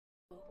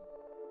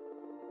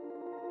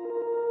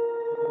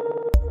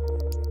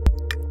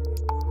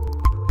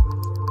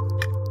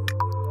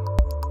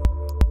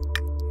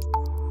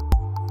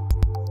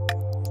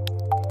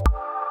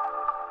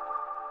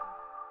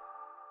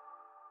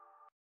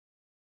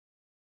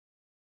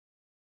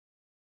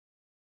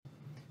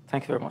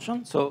Thank you very much,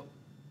 Sean. So,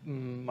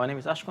 my name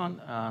is Ashkan,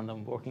 and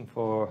I'm working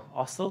for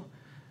Austal.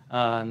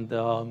 And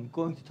I'm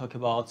going to talk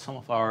about some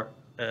of our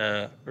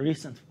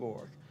recent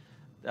work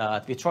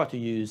that we try to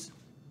use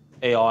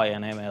AI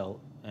and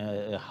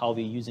ML, how we're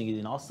using it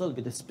in Austal,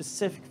 with a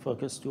specific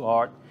focus to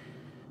art,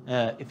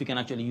 if we can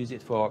actually use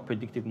it for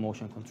predictive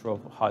motion control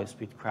for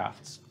high-speed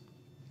crafts.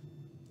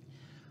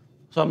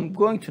 So I'm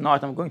going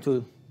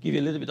to give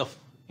you a little bit of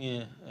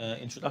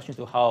introduction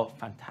to how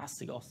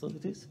fantastic Austal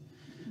it is.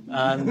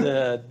 And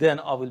then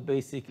I will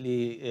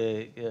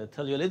basically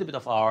tell you a little bit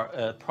of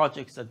our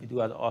projects that we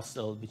do at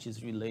Austal, which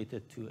is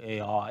related to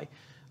AI.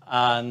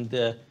 And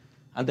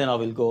then I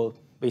will go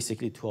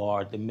basically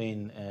to the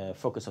main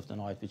focus of the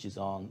night, which is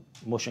on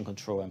motion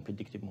control and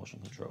predictive motion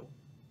control.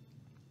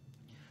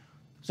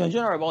 So in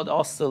general about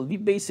Austal,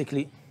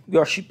 we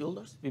are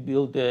shipbuilders. We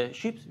build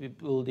ships. We're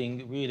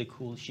building really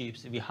cool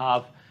ships. We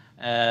have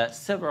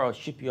several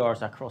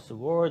shipyards across the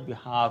world. We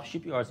have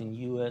shipyards in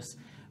US,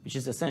 which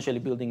is essentially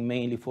building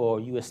mainly for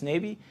US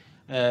Navy.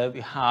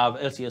 We have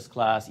LCS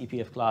class,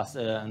 EPF class,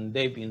 and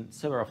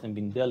several of them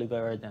been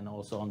delivered and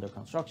also under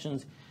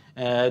constructions.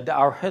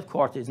 Our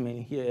headquarters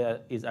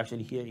is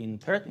actually here in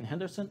Perth, in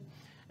Henderson,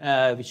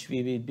 which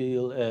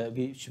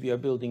we are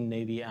building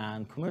Navy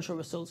and commercial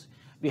vessels.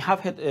 We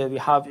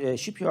have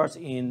shipyards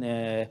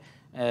in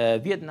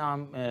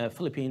Vietnam,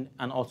 Philippines,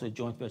 and also a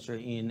joint venture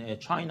in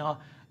China,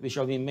 which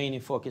are mainly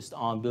focused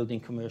on building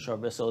commercial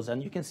vessels.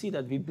 And you can see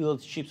that we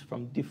build ships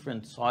from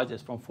different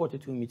sizes, from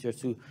 42 meters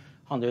to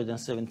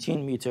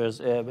 117 meters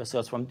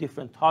vessels, from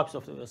different types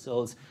of the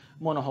vessels,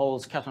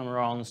 monohulls,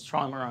 catamarans,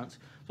 trimarans.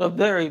 So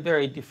very,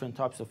 very different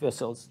types of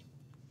vessels.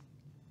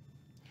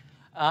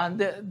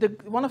 And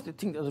one of the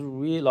things that I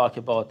really like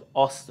about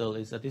Austal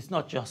is that it's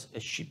not just a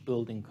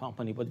shipbuilding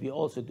company, but we're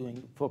also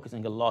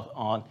focusing a lot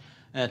on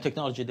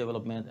technology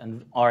development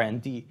and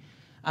R&D.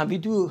 And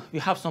we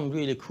have some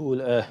really cool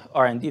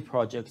R&D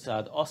projects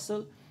at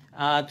Austal.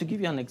 To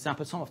give you an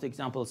example, some of the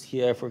examples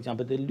here, for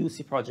example, the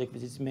Lucy project,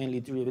 which is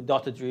mainly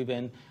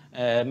data-driven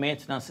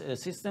maintenance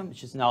system,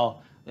 which is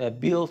now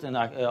built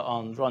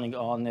and running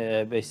on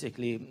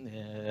basically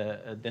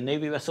the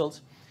Navy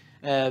vessels.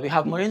 We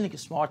have MarineLink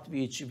Smart,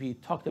 which we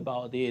talked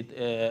about it,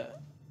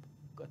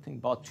 I think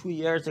about 2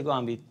 years ago,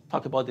 and we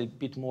talked about it a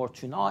bit more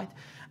tonight.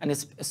 And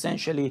it's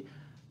essentially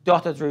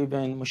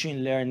data-driven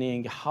machine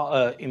learning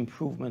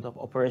improvement of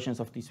operations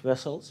of these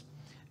vessels.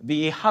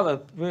 We have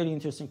a really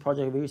interesting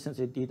project we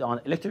recently did on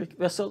electric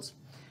vessels,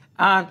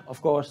 and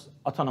of course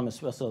autonomous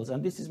vessels.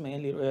 And this is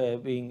mainly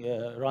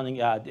running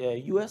at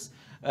US,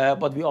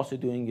 but we're also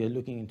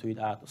looking into it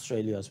at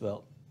Australia as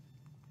well.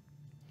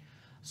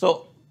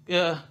 So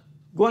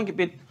going a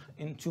bit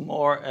into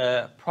more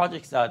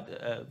projects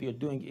that we are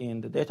doing in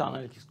the data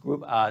analytics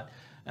group at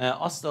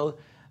Austal.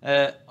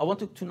 I want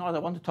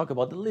to talk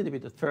about a little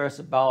bit first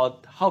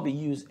about how we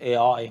use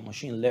AI and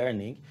machine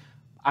learning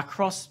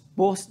across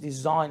both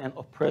design and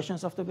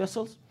operations of the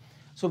vessels.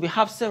 So we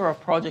have several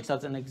projects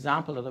as an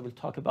example that I will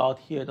talk about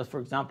here, that, for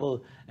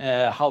example,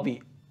 how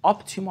we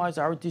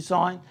optimize our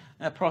design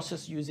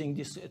process using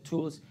these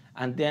tools,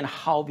 and then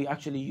how we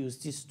actually use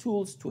these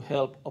tools to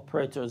help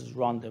operators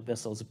run the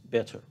vessels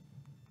better.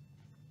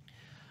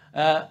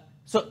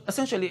 So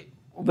essentially,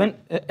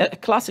 a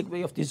classic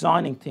way of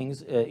designing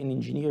things in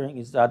engineering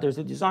is that there's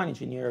a design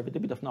engineer with a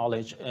bit of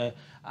knowledge,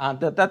 and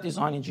that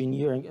design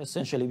engineering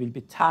essentially will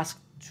be tasked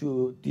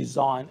to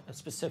design a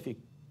specific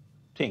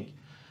thing.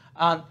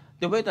 And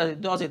the way that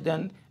it does it,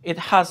 then it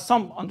has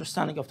some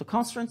understanding of the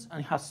constraints, and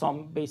it has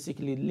some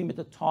basically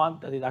limited time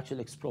that it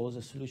actually explores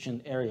a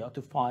solution area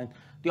to find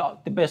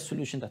the best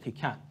solution that he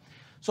can.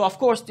 So of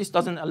course, this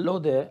doesn't allow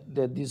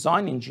the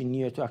design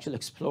engineer to actually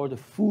explore the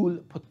full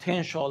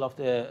potential of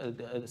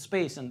the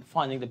space and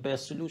finding the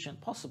best solution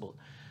possible,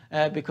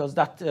 because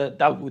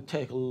that would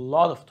take a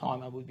lot of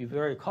time and would be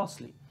very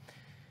costly.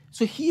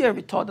 So here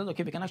we thought that,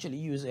 okay, we can actually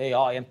use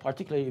AI and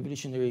particularly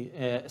evolutionary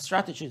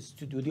strategies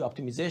to do the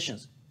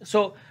optimizations.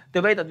 So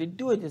the way that we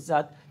do it is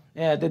that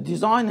the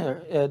design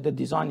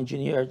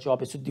engineer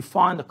job is to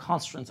define the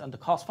constraints and the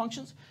cost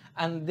functions,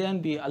 and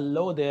then we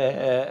allow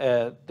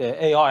the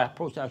AI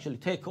approach to actually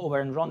take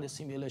over and run the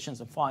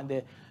simulations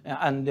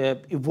and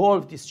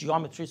evolve these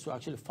geometries to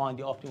actually find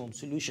the optimum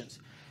solutions.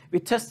 We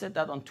tested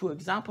that on 2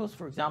 examples.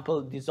 For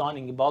example,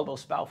 designing a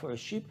bulbous bow for a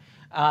ship,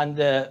 and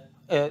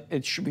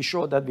it should be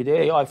shown that with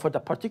AI, for the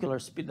particular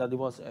speed that it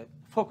was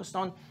focused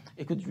on,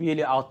 it could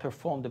really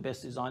outperform the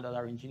best design that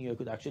our engineer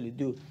could actually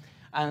do,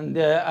 and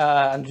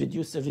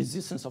reduce the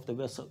resistance of the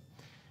vessel.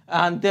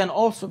 And then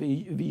also we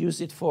use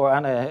it for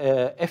an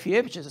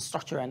FEA, which is a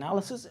structure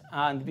analysis,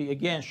 and we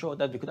again showed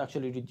that we could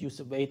actually reduce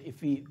the weight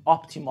if we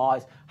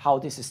optimize how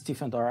this is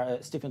stiffened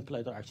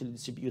plate are actually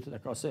distributed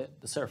across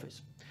the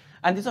surface.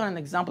 And these are an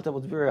example that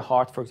was very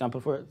hard, for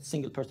example, for a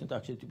single person to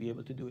actually be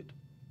able to do it.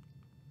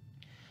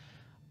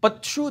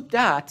 But through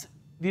that,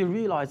 we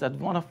realized that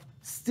one of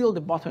still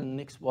the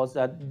bottlenecks was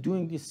that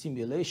doing these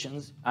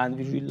simulations and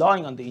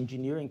relying on the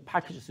engineering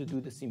packages to do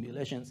the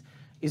simulations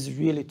is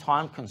really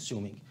time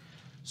consuming.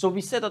 So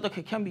we said that,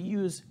 okay, can we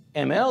use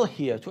ML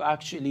here to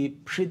actually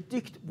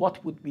predict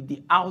what would be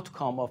the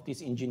outcome of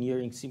these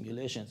engineering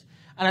simulations?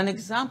 And an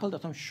example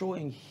that I'm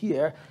showing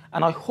here,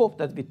 and I hope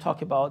that we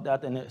talk about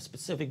that in a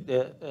specific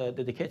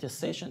dedicated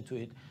session to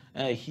it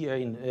here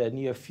in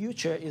near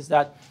future, is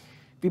that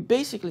we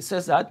basically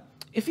says that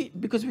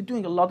because we're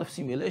doing a lot of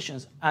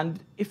simulations,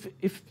 and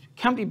if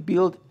can we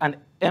build an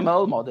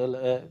ML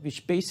model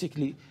which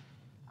basically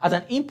as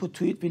an input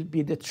to it will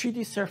be the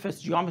 3D surface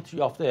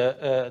geometry of the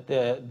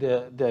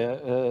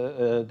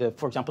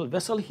for example,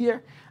 vessel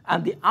here,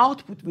 and the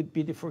output would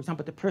be, for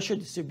example, the pressure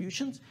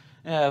distributions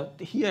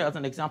here as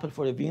an example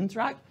for a wind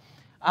drag,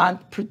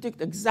 and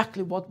predict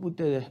exactly what would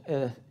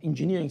the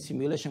engineering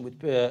simulation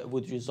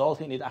would result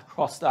in it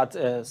across that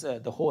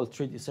the whole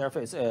 3D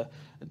surface,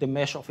 the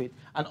mesh of it,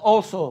 and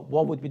also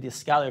what would be the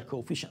scalar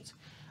coefficients.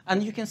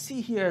 And you can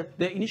see here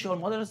the initial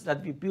models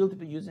that we built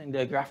using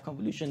the graph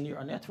convolution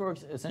neural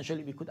networks.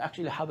 Essentially, we could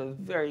actually have a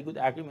very good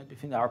agreement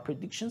between our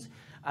predictions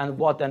and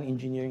what an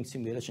engineering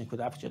simulation could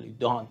have actually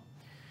done.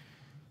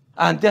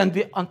 And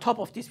then on top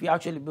of this, we're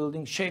actually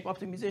building shape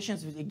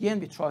optimizations, which again,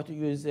 we try to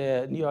use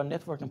neural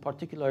network, and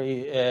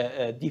particularly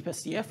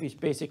DeepSCF, which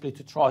basically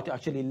to try to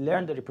actually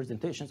learn the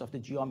representations of the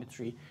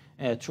geometry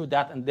through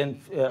that, and then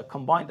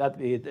combine that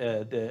with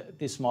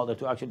this model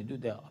to actually do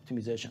the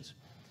optimizations.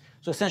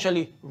 So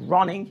essentially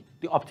running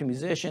the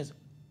optimizations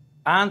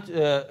and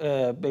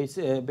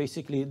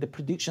basically the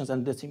predictions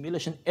and the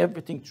simulation,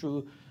 everything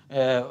through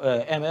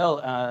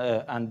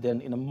ML, and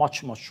then in a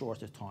much, much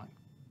shorter time.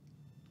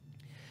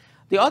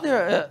 The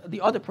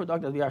other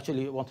product that we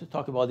actually want to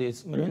talk about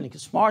is MarineLink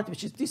Smart,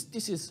 which is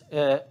this is,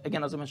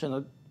 again, as I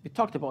mentioned, we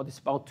talked about this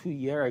about 2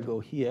 years ago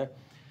here.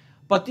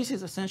 But this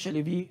is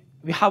essentially,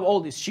 we have all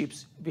these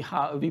ships.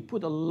 We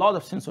put a lot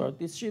of sensors on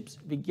these ships.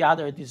 We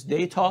gather this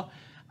data.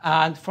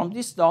 And from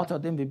this data,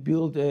 then we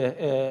build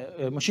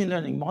machine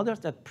learning models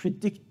that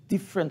predict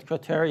different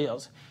criteria.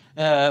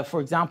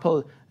 For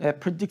example,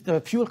 predict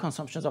the fuel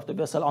consumptions of the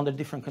vessel under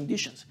different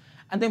conditions.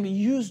 And then we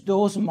use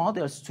those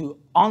models to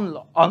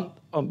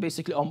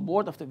basically on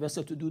board of the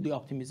vessel to do the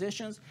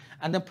optimizations,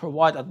 and then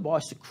provide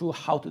advice to crew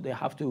how do they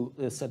have to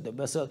set the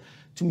vessel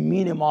to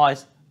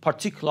minimize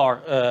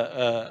particular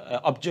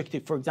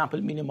objective, for example,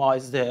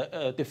 minimize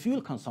the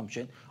fuel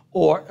consumption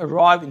or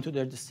arrive into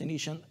their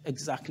destination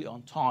exactly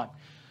on time.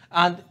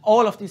 And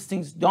all of these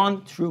things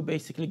done through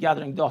basically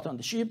gathering data on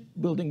the ship,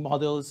 building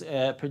models,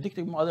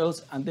 predictive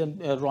models, and then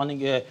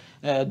running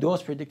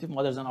those predictive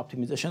models and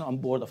optimization on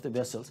board of the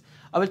vessels.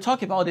 I will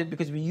talk about it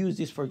because we use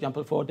this, for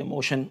example, for the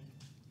motion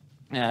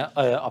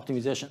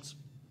optimizations.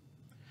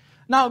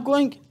 Now,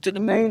 going to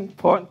the main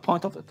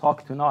point of the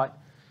talk tonight,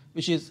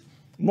 which is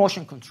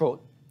motion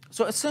control.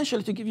 So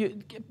essentially, to give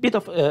you a bit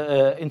of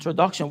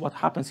introduction, what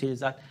happens here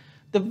is that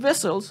the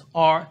vessels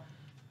are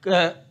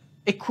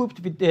equipped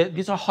with,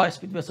 these are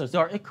high-speed vessels. They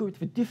are equipped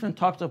with different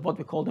types of what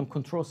we call them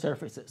control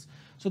surfaces.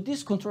 So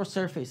these control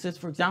surfaces,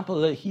 for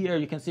example, here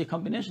you can see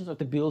combinations of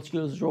the bilge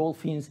gills, roll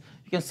fins.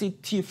 You can see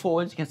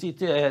T-foils, you can see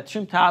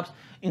trim tabs,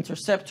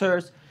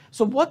 interceptors.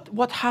 So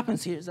what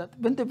happens here is that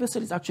when the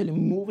vessel is actually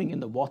moving in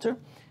the water,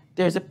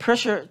 there's a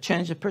pressure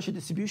change, the pressure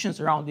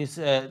distributions around these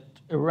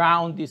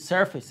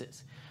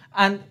surfaces.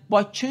 And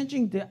by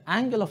changing the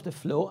angle of the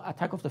flow,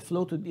 attack of the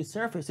flow to these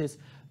surfaces,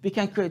 we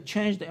can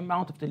change the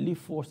amount of the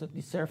lift force that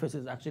these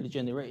surfaces actually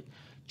generate.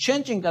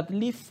 Changing that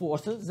lift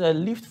force,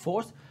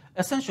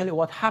 essentially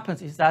what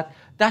happens is that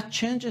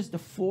changes the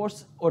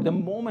force or the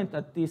moment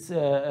that these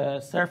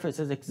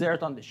surfaces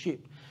exert on the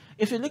ship.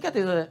 If you look at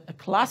a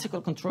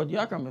classical control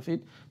diagram of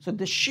it, so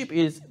the ship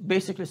is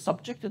basically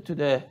subjected to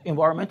the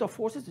environmental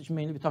forces, which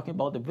mainly we're talking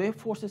about the wave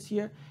forces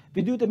here.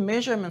 We do the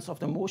measurements of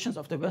the motions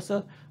of the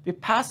vessel. We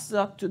pass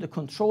that to the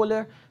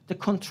controller. The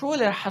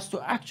controller has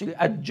to actually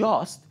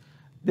adjust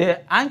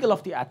the angle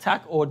of the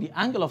attack or the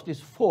angle of these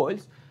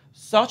foils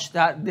such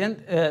that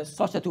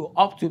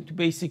to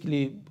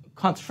basically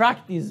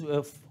contract these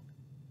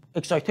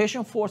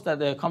excitation force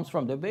that comes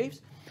from the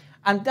waves.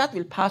 And that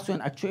will pass to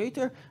an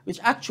actuator, which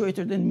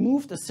actuator then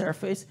moves the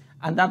surface,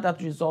 and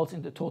that results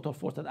in the total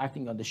force that's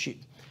acting on the ship.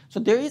 So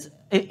there is,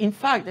 in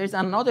fact, there is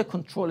another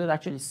controller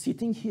actually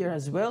sitting here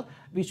as well,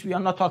 which we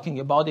are not talking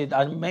about it.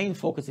 Our main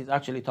focus is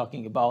actually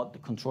talking about the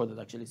controller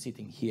that's actually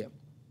sitting here.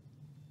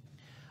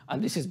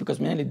 And this is because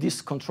mainly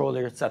this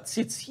controller that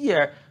sits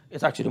here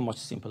is actually a much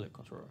simpler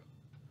controller.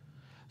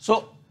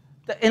 So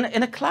in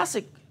a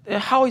classic,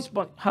 how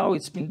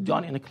it's been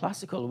done in a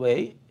classical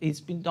way,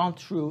 it's been done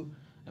through,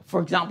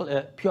 for example,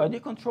 a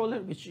PID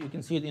controller, which you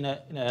can see it in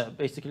a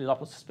basically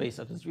Laplace space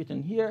that is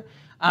written here.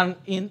 And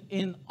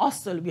in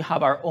Austal, we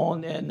have our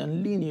own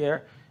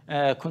nonlinear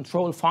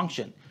control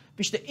function,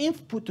 which the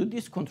input to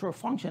this control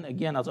function,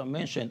 again, as I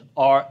mentioned,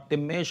 are the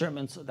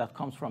measurements that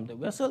comes from the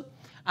vessel.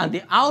 And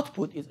the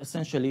output is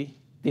essentially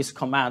this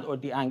command or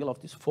the angle of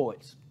these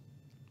foils.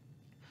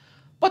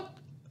 But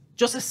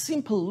just a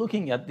simple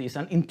looking at this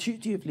and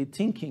intuitively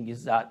thinking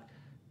is that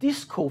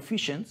these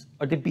coefficients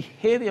or the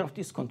behavior of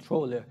this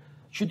controller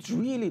should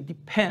really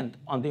depend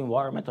on the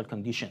environmental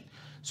condition.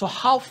 So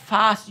how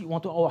fast you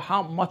want to, or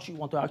how much you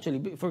want to actually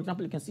be. For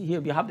example, you can see here,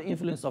 we have the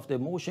influence of the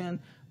motion,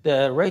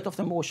 the rate of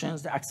the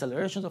motions, the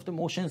accelerations of the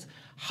motions,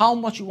 how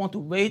much you want to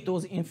weight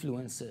those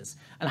influences,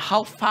 and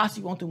how fast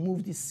you want to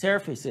move these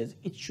surfaces.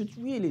 It should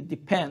really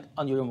depend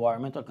on your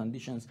environmental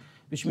conditions,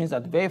 which means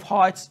that wave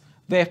heights,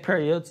 wave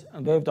periods,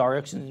 and wave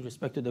direction in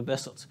respect to the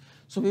vessels.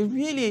 So we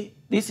really,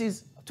 this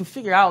is, to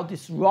figure out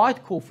this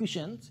right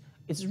coefficient,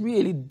 it's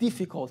really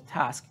difficult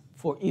task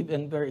for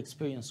even very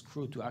experienced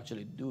crew to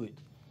actually do it.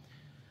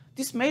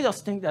 This made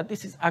us think that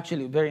this is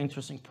actually a very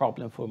interesting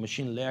problem for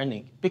machine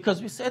learning,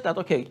 because we said that,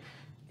 okay,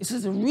 this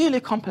is a really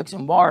complex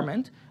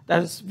environment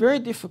that is very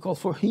difficult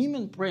for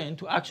human brain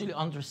to actually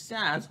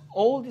understand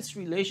all this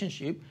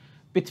relationship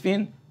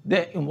between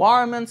the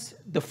environments,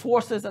 the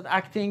forces that are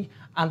acting,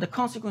 and the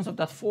consequence of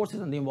that forces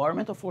and the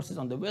environmental forces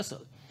on the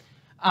vessel.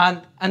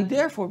 And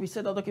therefore, we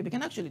said that, okay, we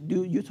can actually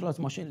utilize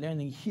machine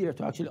learning here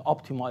to actually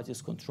optimize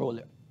this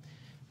controller.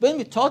 When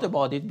we thought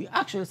about it, we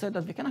actually said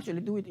that we can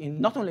actually do it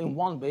in not only in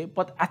one way,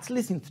 but at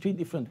least in 3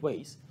 different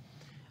ways.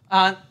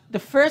 And the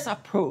first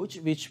approach,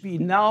 which we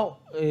now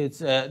is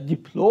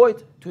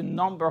deployed to a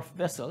number of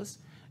vessels,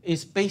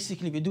 is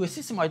basically we do a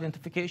system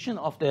identification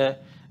of the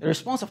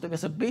response of the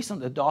vessel based on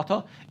the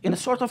data in a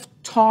sort of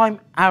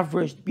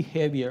time-averaged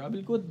behavior. I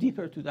will go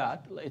deeper to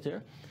that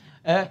later.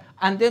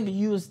 And then we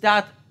use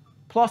that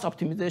plus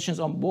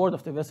optimizations on board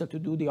of the vessel to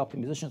do the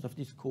optimizations of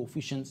these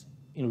coefficients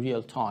in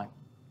real time.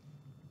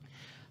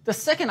 The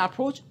second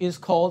approach is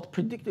called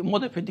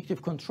model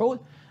predictive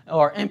control,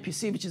 or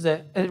MPC, which is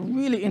a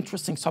really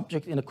interesting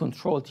subject in a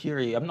control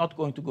theory. I'm not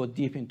going to go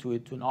deep into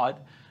it tonight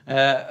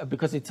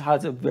because it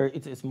has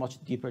it's a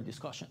much deeper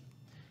discussion.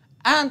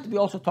 And we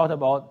also thought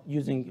about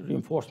using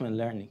reinforcement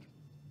learning.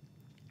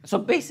 So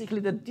basically,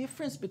 the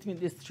difference between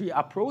these 3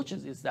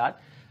 approaches is that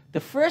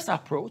the first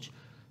approach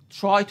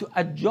tries to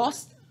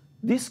adjust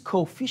this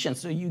coefficient.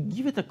 So you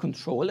give it a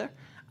controller,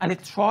 and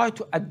it tries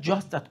to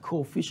adjust that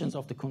coefficients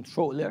of the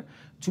controller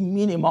to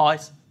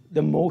minimize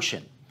the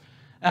motion.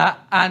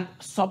 And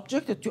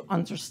subjected to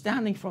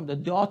understanding from the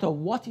data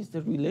what is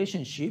the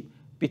relationship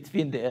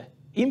between the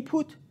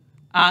input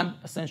and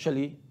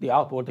essentially the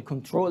output, the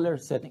controller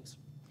settings.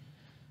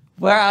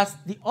 Whereas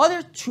the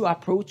other 2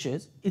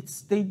 approaches,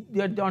 they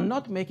are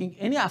not making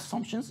any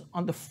assumptions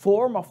on the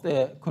form of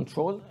the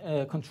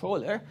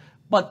controller,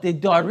 but they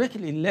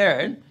directly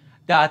learn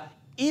that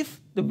if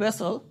the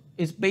vessel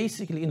is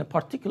basically in a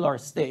particular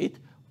state,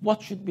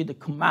 what should be the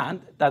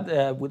command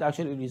that would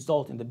actually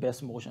result in the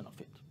best motion of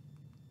it.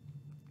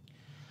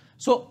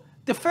 So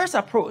the first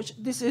approach,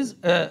 this is,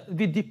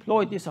 we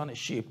deployed this on a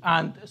ship.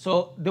 And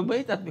so the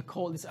way that we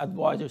call this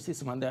advisory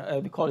system,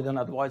 and we call it an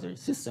advisory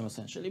system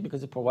essentially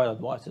because it provides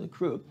advice to the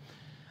crew.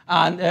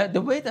 And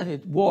the way that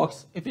it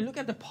works, if you look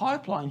at the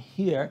pipeline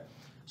here,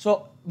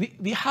 so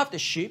we have the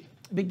ship.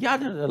 We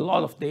gathered a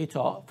lot of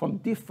data from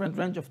different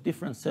range of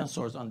different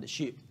sensors on the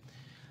ship.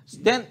 So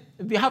then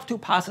we have 2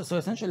 passes. So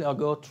essentially, I'll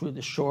go through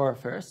the shore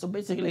first. So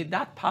basically,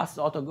 that pass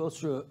data goes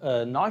through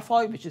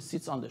NiFi, which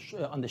sits on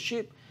the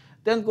ship,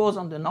 then goes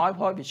on the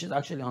NiFi, which is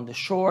actually on the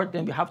shore.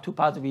 Then we have 2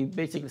 passes. We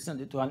basically send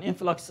it to an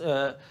influx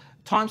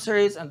time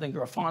series and then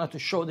Grafana to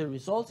show the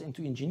results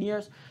into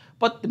engineers.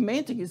 But the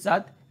main thing is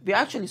that we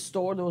actually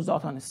store those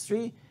data on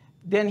S3.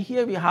 Then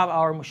here we have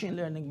our machine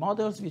learning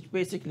models, which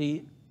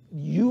basically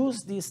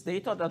use this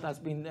data that has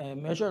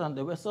been measured on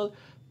the vessel,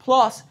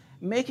 plus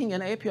making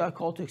an API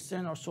call to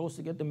external source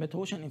to get the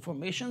method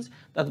information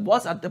that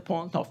was at the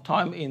point of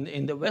time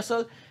in the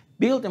vessel,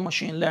 build the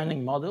machine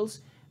learning models.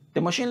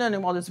 The machine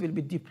learning models will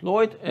be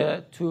deployed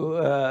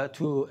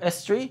to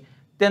S3,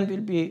 then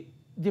will be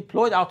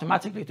deployed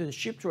automatically to the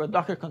ship through a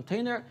Docker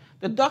container.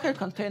 The Docker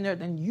container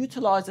then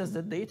utilizes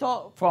the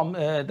data from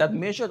that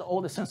measured,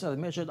 all the sensors that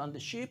measured on the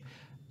ship,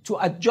 to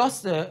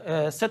adjust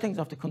the settings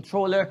of the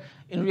controller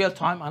in real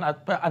time,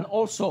 and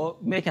also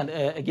make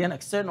again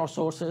external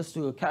sources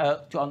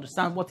to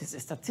understand what is the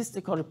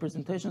statistical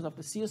representations of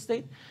the sea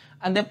state,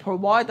 and then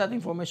provide that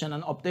information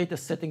and update the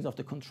settings of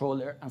the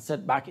controller and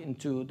set back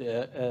into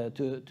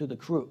to the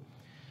crew.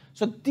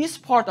 So this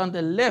part on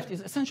the left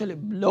is essentially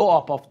blow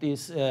up of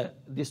this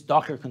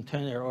Docker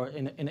container, or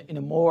in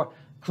a more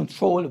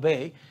controlled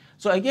way.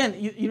 So again,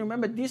 you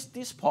remember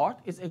this part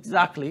is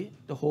exactly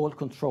the whole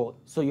control.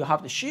 So you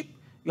have the ship,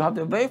 you have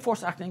the wave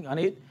force acting on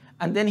it,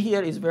 and then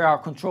here is where our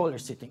controller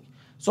is sitting.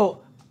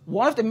 So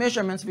one of the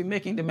measurements, we're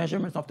making the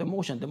measurements of the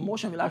motion. The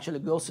motion will actually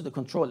go to the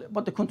controller,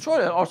 but the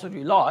controller also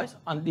relies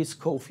on these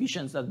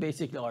coefficients that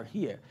basically are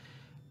here.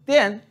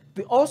 Then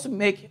we also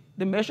make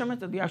the measurements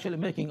that we're actually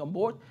making on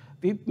board.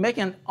 We make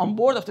on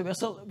board of the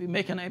vessel, we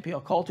make an API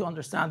call to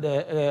understand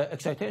the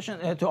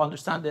excitation, to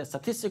understand the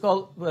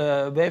statistical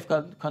wave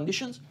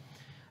conditions.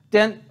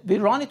 Then we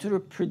run it to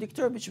the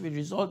predictor, which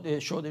we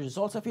show the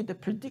results of it. The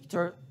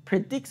predictor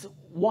predicts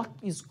what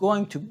is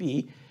going to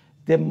be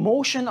the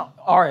motion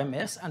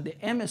RMS and the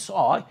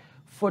MSI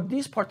for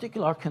these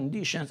particular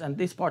conditions and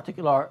this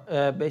particular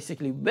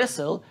basically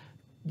vessel,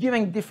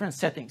 giving different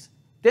settings.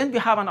 Then we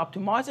have an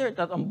optimizer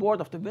that on board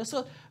of the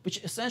vessel,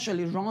 which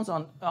essentially runs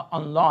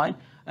online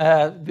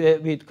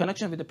with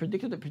connection with the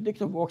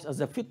predictor works as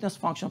a fitness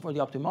function for the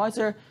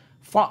optimizer.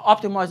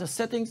 Optimize the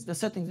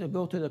settings will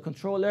go to the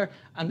controller,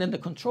 and then the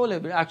controller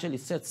will actually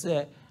set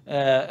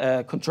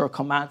control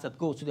commands that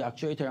go to the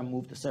actuator and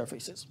move the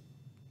surfaces.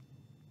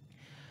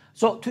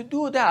 So to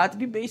do that,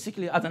 we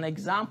basically, as an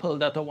example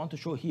that I want to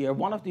show here,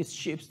 one of these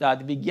chips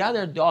that we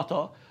gathered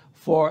data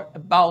for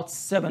about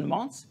 7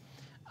 months.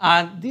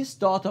 And this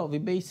data, we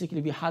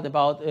had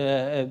about,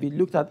 we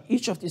looked at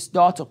each of these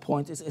data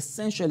points is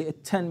essentially a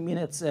 10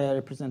 minutes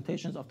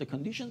representations of the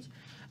conditions.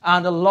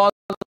 And a lot,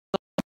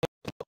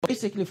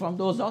 basically from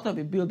those data,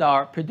 we build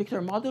our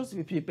predictor models,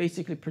 which we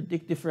basically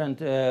predict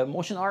different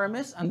motion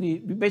RMS. And we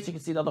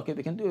basically see that, okay,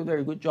 we can do a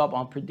very good job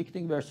on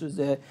predicting versus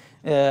the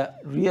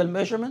real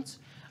measurements.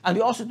 And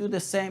we also do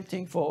the same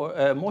thing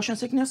for motion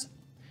sickness,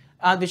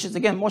 which is,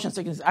 again, motion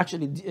sickness is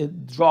actually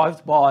driven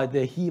by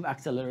the heave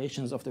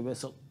accelerations of the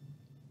vessel,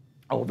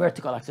 or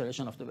vertical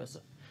acceleration of the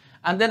vessel.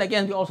 And then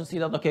again, we also see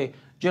that, okay,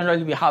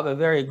 generally we have a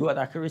very good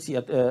accuracy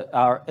at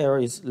our error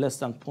is less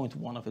than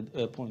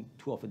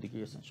 0.2 of a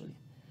degree, essentially.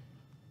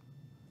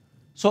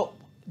 So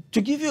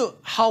to give you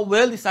how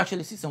well this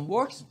actually system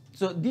works,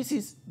 so this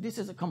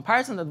is a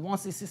comparison that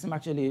once the system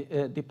actually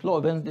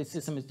deployed, when the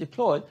system is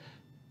deployed,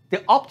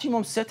 the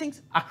optimum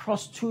settings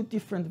across 2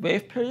 different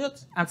wave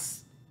periods and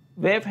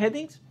wave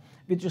headings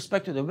with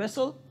respect to the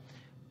vessel,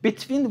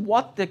 between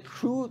what the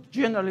crew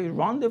generally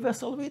run the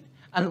vessel with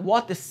and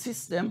what the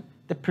system,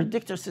 the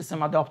predictor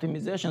system and the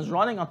optimizations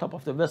running on top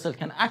of the vessel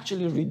can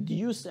actually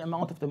reduce the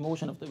amount of the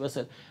motion of the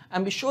vessel.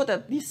 And we show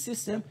that this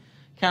system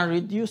can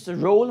reduce the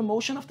roll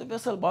motion of the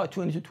vessel by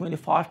 20 to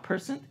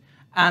 25%,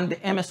 and the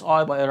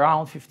MSI by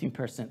around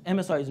 15%.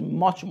 MSI is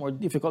much more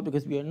difficult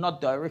because we are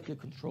not directly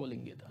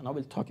controlling it, and I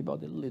will talk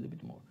about it a little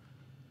bit more.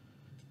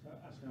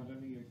 Ashkan,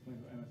 let me explain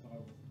what MSI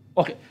was.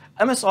 Okay,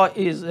 MSI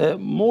is a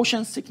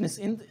motion sickness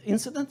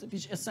incident,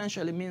 which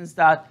essentially means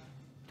that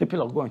the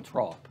people are going to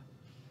throw up.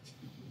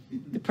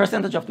 The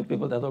percentage of the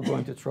people that are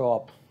going to throw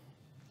up.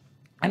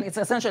 And it's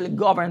essentially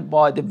governed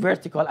by the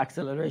vertical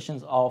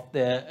accelerations of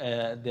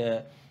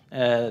the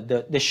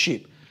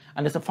ship.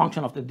 And it's a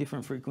function of the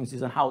different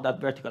frequencies and how that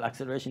vertical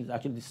acceleration is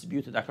actually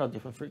distributed across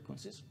different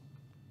frequencies.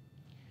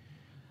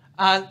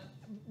 And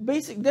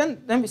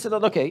then we said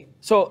that, okay,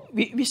 so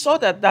we saw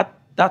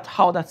that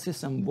how that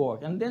system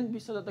worked. And then we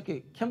said that,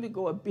 okay, can we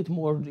go a bit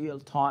more real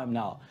time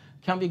now?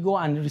 Can we go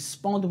and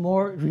respond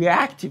more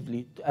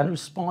reactively and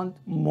respond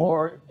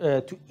more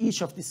to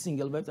each of these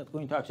single waves that are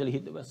going to actually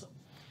hit the vessel?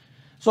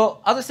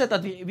 So as I said,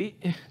 that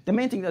the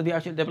main thing that we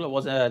actually developed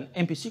was an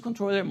MPC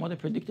controller, model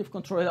predictive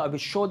controller. I will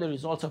show the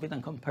results of it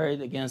and compare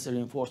it against the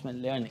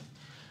reinforcement learning.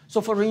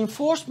 So for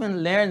reinforcement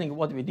learning,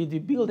 what we did, we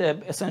built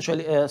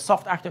essentially a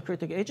soft actor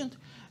critic agent,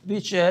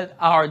 which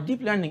our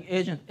deep learning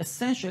agent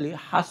essentially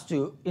has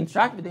to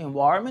interact with the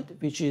environment,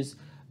 which is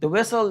the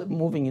vessel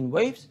moving in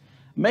waves,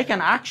 make an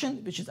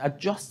action, which is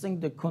adjusting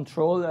the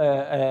control,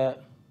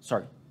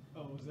 sorry.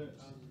 Oh, was it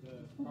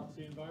the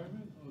proxy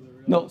environment?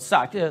 No,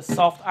 SAC,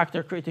 soft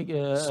actor critic.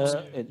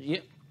 Yeah.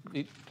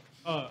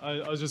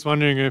 I was just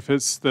wondering if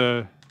it's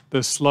the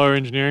slow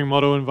engineering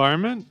model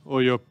environment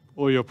or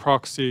your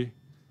proxy.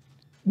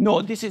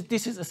 No, this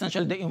is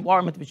essentially the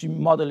environment which you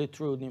model it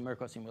through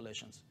numerical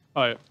simulations.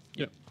 Oh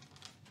yeah,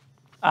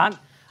 yeah.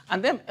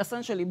 And then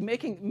essentially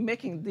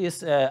making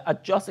this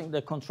adjusting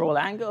the control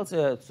angles,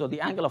 so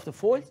the angle of the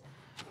foils,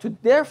 to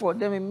therefore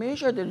then we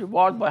measure the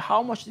reward by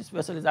how much this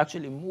vessel is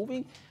actually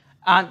moving.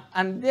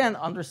 And then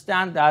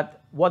understand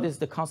that what is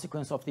the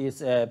consequence of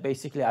this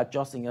basically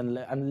adjusting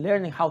and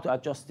learning how to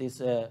adjust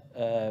this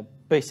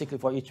basically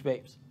for each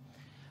waves.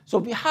 So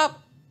we have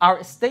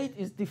our state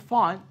is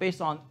defined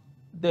based on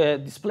the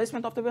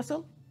displacement of the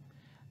vessel,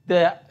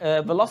 the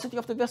velocity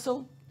of the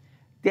vessel,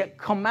 the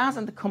commands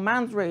and the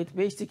command rate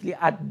basically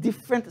at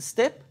different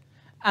step,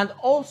 and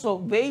also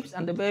waves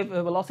and the wave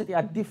velocity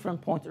at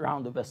different points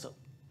around the vessel.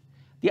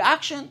 The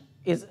action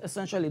is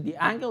essentially the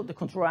angle, the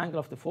control angle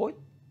of the foil.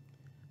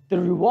 The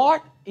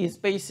reward is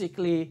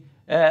basically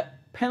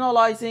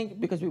penalizing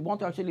because we want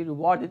to actually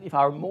reward it if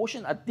our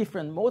motion at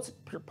different modes,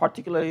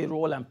 particularly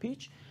roll and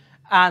pitch,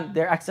 and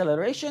their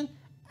acceleration,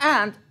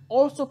 and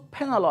also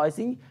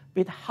penalizing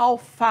with how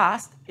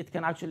fast it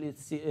can actually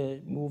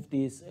move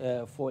these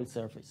foil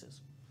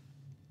surfaces.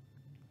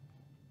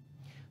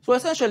 So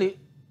essentially,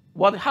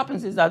 what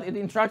happens is that it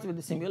interacts with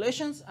the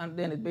simulations, and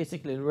then it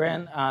basically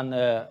ran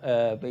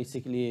and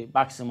basically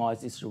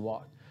maximizes its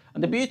reward.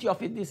 And the beauty of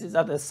it is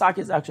that the SAC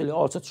is actually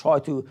also try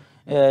to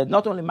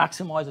not only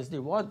maximizes the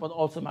reward, but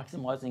also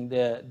maximizing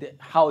the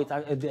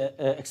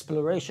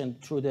exploration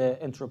through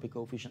the entropy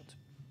coefficient.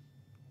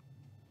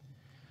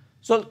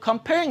 So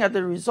comparing at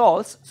the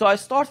results, so I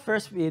start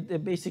first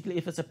with basically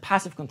if it's a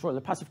passive control. The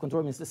passive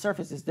control means the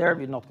surface is there,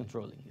 we're not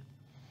controlling it.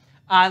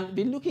 And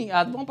we're looking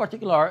at one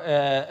particular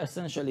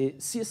essentially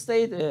C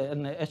state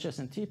and HS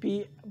and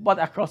TP, but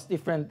across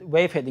different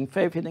wave heading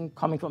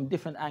coming from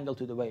different angle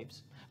to the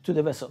waves, to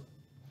the vessel.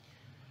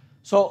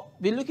 So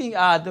we're looking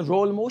at the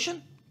roll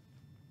motion.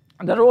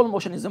 And the roll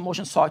motion is the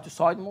motion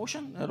side-to-side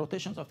motion,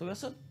 rotations of the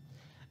vessel.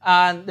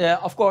 And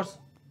of course,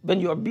 when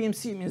you are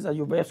BMC, means that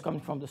your waves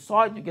coming from the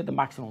side, you get the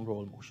maximum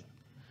roll motion.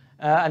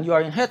 And you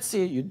are in head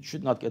C, you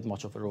should not get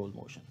much of a roll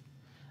motion.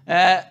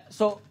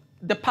 So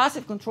the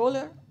passive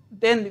controller,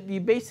 then we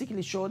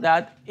basically show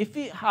that if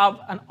we have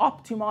an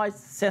optimized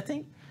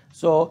setting,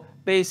 so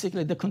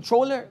basically the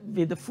controller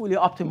with the fully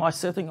optimized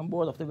setting on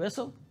board of the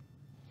vessel,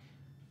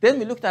 then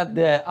we looked at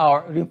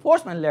our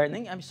reinforcement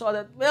learning, and we saw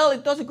that, well,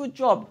 it does a good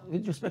job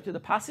with respect to the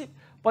passive,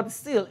 but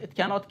still it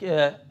cannot,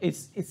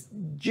 it's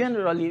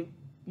generally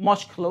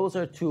much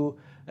closer to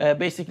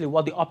basically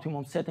what the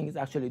optimum setting is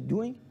actually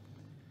doing.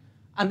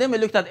 And then we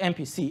looked at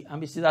MPC,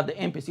 and we see that the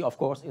MPC, of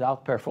course, it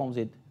outperforms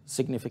it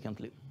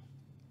significantly.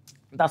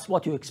 That's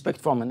what you expect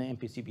from an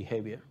MPC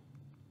behavior.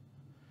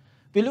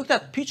 We looked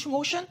at pitch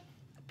motion.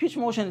 Pitch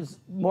motion is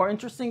more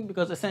interesting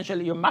because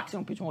essentially your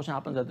maximum pitch motion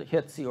happens at the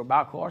head C or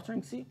back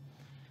quartering C.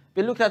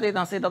 We looked at it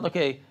and said that,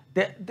 okay,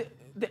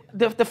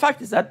 the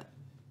fact is that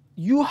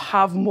you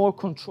have more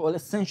control.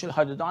 Essentially,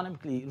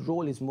 hydrodynamically,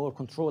 roll is more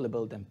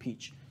controllable than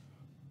pitch.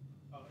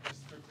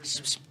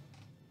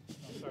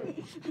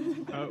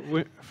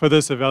 For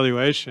this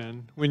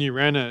evaluation, when you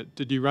ran it,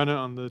 did you run it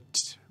on the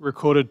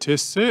recorded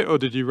test set, or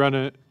did you run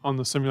it on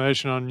the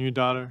simulation on new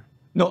data?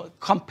 No,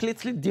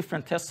 completely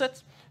different test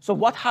sets. So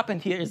what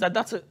happened here is that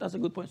that's a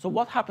good point. So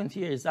what happened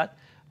here is that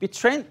we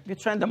trained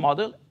the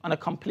model on a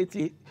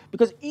completely,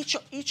 because each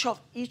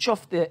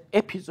of the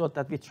episodes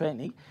that we're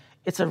training,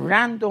 it's a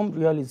random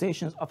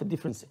realization of a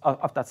difference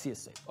of that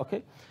CSA.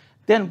 Okay.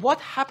 Then what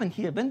happened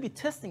here, when we're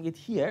testing it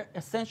here,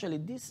 essentially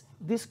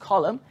this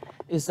column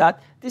is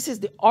that this is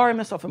the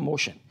RMS of a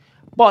motion.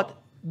 But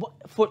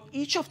for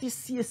each of these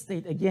CS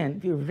state,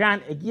 again, we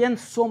ran again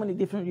so many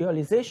different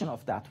realizations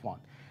of that one.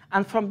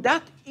 And from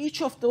that,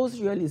 each of those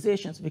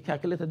realizations, we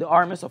calculated the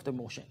RMS of the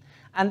motion.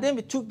 And then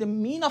we took the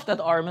mean of that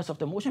RMS of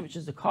the motion, which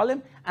is the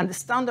column, and the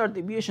standard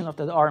deviation of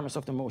that RMS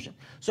of the motion.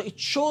 So it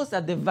shows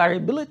that the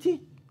variability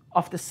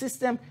of the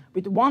system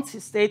with one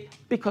state,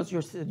 because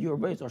your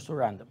waves are so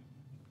random.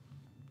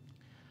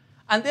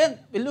 And then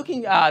we're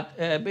looking at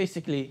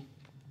basically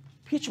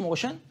pitch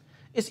motion.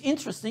 It's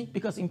interesting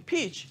because in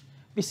pitch,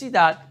 we see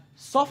that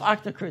soft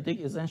actor critic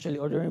essentially,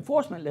 or the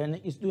reinforcement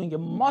learning, is doing a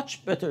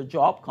much better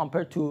job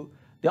compared to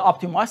the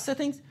optimized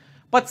settings,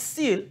 but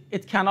still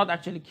it cannot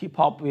actually keep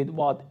up with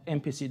what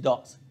MPC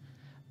does.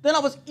 Then I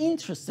was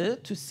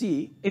interested to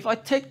see if I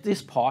take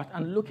this part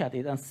and look at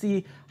it and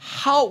see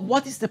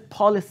what is the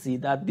policy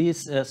that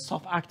this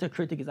soft actor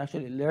critic is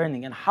actually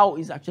learning and how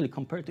is actually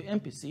compared to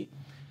MPC.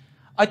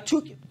 I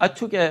took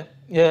a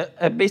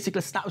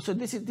basically, so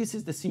this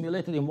is the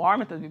simulated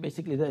environment that we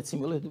basically, the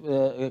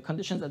simulated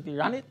conditions that we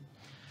ran it.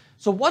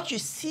 So what you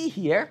see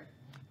here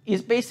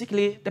is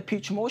basically the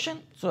pitch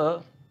motion.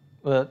 So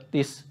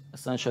this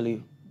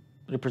essentially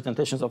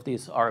representations of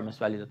this RMS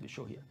value that we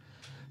show here.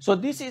 So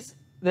this is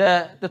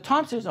the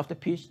time series of the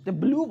pitch. The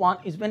blue one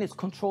is when it's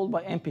controlled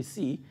by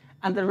MPC,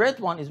 and the red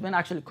one is when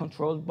actually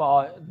controlled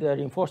by the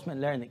reinforcement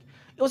learning.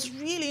 It was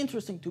really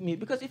interesting to me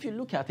because if you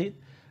look at it,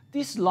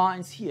 these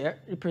lines here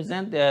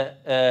represent the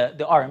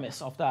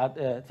RMS of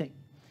that thing.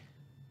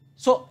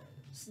 So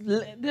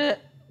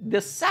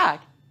the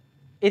SAC,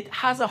 it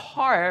has a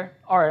higher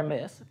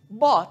RMS,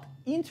 but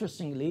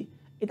interestingly,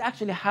 it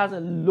actually has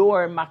a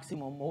lower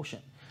maximum motion.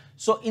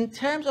 So in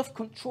terms of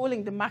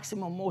controlling the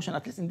maximum motion,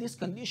 at least in this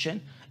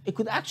condition, it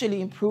could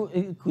actually improve,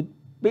 it could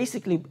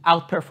basically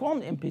outperform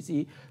the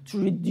MPC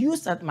to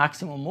reduce that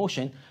maximum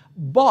motion.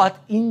 But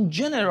in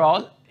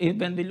general,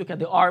 when we look at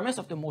the RMS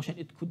of the motion,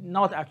 it could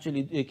not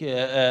actually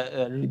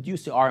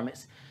reduce the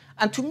RMS.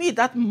 And to me,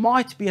 that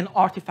might be an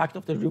artifact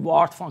of the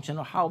reward function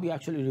or how we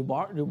actually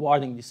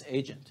rewarding this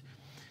agent.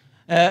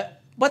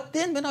 But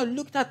then when I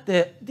looked at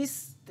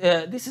this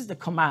is the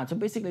command. So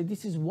basically,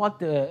 this is what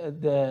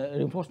the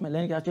reinforcement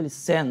learning actually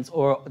sends,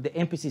 or the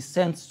MPC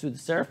sends to the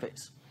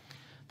surface.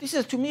 This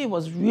is, to me,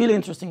 was really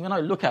interesting when I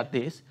look at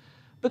this.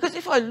 Because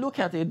if I look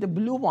at it, the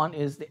blue one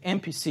is the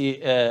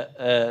MPC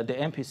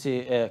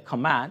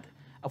command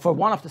for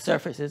one of the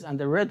surfaces, and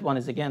the red one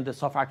is, again, the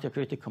soft actor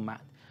critic command.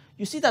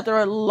 You see that there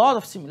are a lot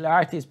of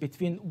similarities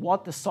between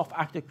what the soft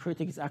actor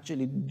critic is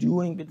actually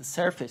doing with the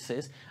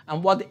surfaces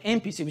and what the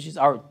MPC, which is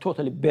our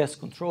totally best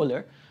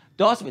controller,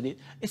 does with it.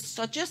 It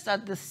suggests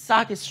that the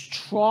SAC is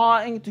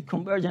trying to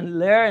converge and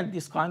learn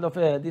this kind of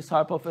this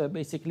type of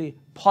basically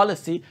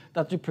policy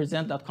that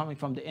represent that coming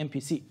from the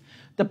MPC.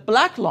 The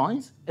black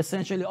lines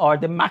essentially are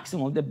the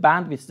maximum, the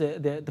bandwidth,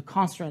 the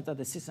constraints that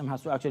the system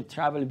has to actually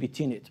travel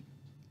between it.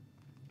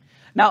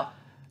 Now,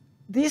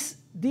 these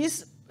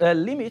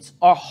limits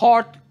are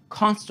hard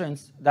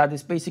constraints that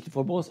is basically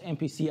for both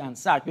MPC and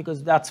SAC,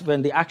 because that's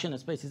when the action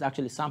space is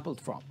actually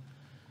sampled from.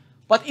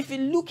 But if you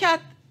look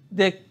at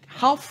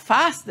how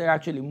fast they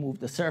actually move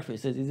the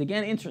surfaces is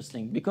again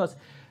interesting, because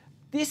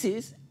this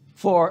is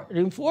for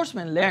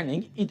reinforcement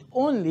learning, it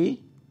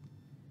only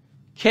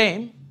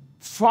came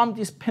from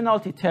this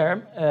penalty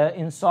term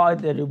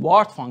inside the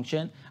reward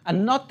function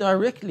and not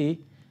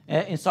directly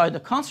inside the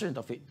constraint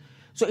of it.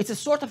 So it's a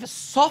sort of a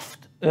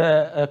soft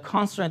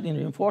constraint in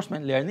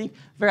reinforcement learning,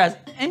 whereas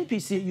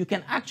MPC, you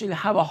can actually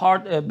have a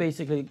hard,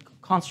 basically,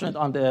 constraint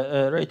on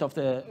the rate of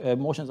the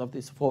motions of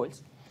these foils.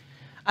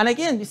 And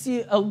again, we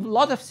see a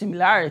lot of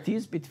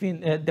similarities between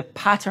the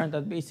pattern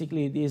that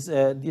basically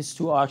these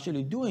two are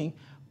actually doing.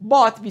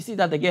 But we see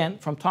that, again,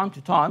 from time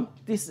to time,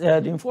 this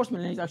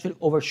reinforcement learning is actually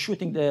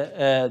overshooting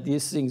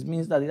these things,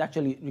 means that it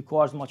actually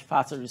requires much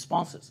faster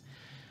responses.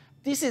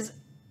 This is,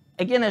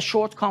 again, a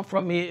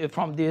shortcoming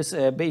from this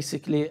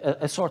basically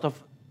a sort of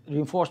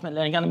reinforcement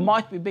learning. And it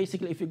might be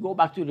basically if you go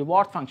back to the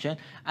reward function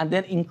and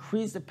then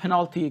increase the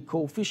penalty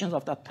coefficients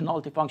of that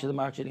penalty function, that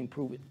might actually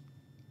improve it.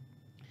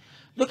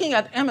 Looking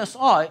at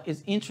MSI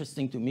is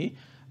interesting to me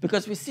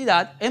because we see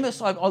that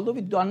MSI, although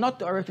we are not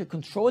directly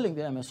controlling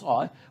the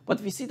MSI, but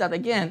we see that,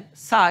 again,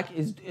 SAC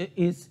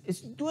is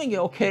doing an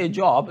OK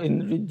job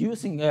in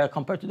reducing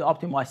compared to the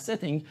optimized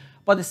setting,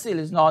 but it still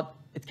is not,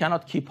 it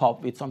cannot keep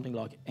up with something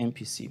like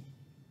MPC.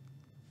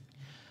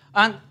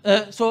 And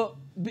so,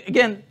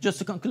 again, just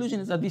the conclusion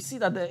is that we see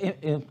that the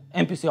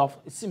MPC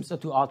seems to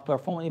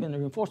outperform, even the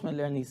reinforcement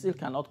learning still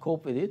cannot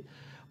cope with it.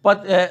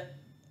 But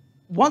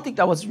one thing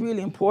that was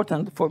really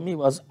important for me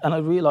was, and I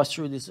realized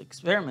through this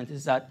experiment,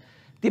 is that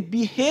the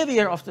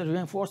behavior of the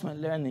reinforcement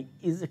learning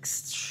is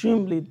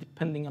extremely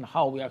depending on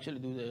how we actually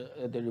do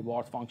the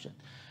reward function.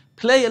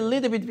 Play a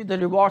little bit with the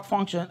reward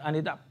function, and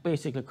it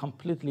basically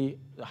completely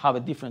have a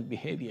different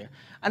behavior.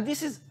 And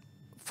this is,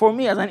 for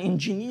me as an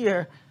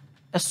engineer,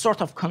 a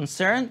sort of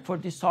concern for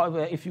this type,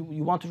 if you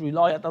want to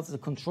rely on that as a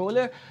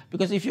controller,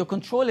 because if your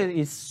controller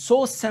is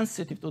so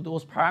sensitive to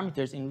those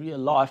parameters in real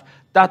life,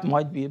 that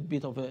might be a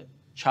bit of a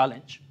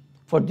challenge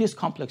for these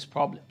complex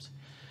problems.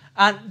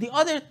 And the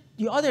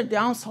other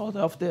downside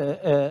of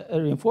the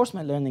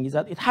reinforcement learning is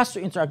that it has to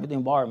interact with the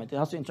environment. It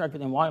has to interact with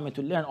the environment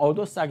to learn,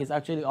 although SAC is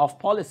actually off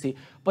policy,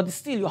 but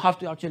still you have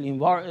to actually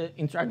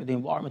interact with the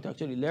environment to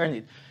actually learn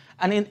it.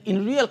 And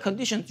in real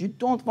conditions, you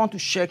don't want to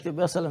shake the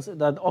vessel and say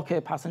that,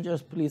 OK,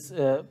 passengers, please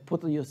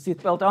put your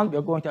seatbelt on. We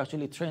are going to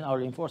actually train our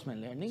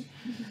reinforcement learning.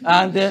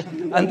 And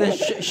then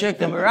shake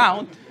them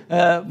around.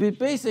 We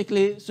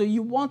basically, so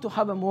you want to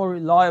have a more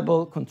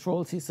reliable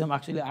control system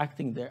actually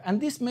acting there.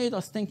 And this made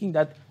us thinking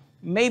that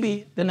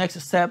maybe the next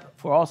step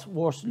for us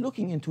was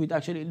looking into it,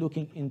 actually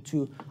looking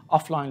into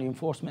offline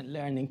reinforcement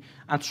learning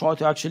and try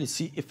to actually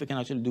see if we can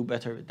actually do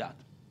better with that.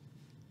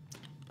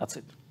 That's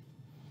it.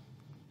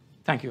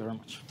 Thank you very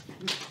much.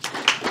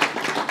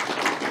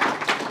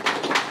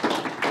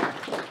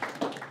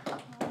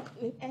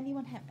 If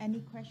anyone have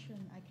any question,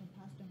 I can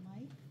pass the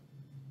mic.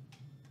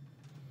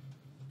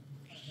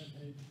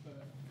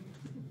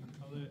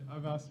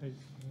 I've asked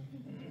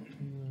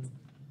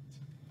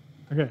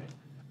OK.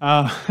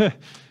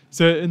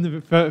 So in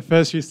the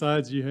first few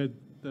slides, you had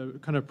the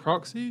kind of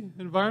proxy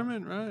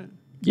environment, right?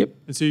 Yep.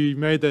 And so you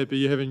made that, but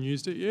you haven't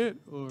used it yet?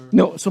 Or?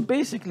 No. So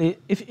basically,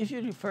 if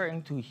you're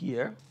referring to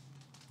here,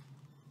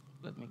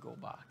 let me go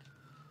back.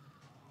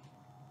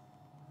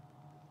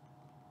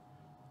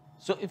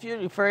 So if you're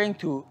referring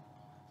to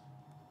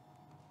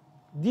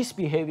this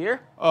behavior.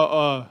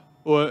 Well,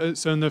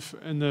 so in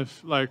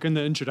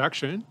the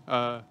introduction,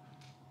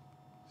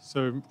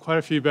 so quite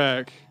a few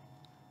back,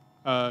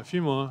 a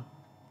few more.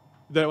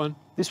 That one.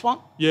 This one?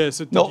 Yeah.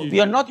 So no,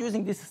 we are not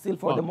using this still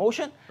for the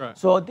motion. Right.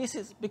 So this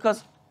is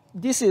because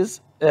this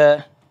is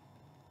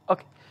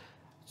OK.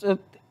 So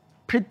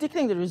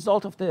predicting the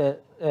result of the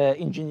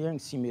engineering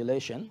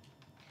simulation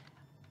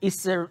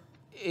is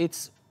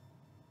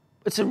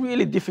it's a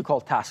really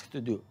difficult task to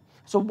do.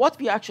 So what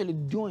we're actually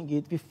doing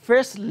is we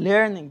first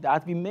learning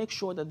that we make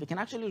sure that we can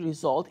actually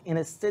result in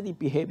a steady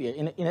behavior,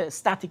 in a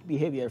static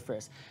behavior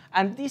first.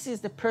 And this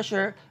is the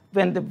pressure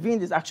when the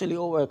wind is actually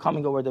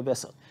coming over the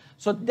vessel.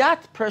 So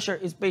that pressure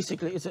is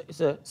basically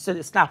it's a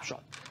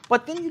snapshot.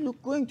 But when you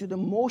look going to the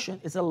motion,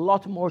 it's a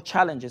lot more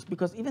challenges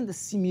because even the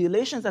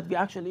simulations that we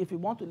actually, if we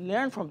want to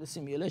learn from the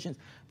simulations,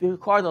 we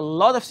require a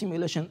lot of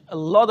simulation,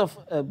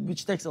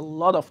 which takes a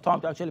lot of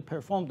time to actually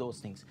perform those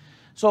things.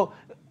 So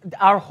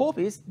our hope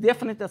is,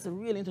 definitely that's a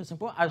really interesting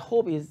point, our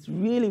hope is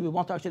really we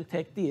want to actually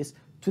take this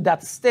to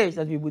that stage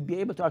that we would be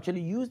able to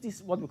actually use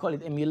this, what we call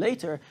it,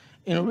 emulator,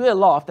 in real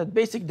life, that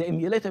basically the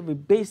emulator will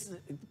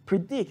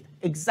predict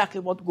exactly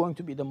what's going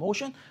to be the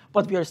motion,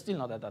 but we are still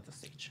not at that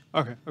stage.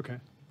 OK. As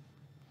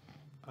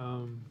I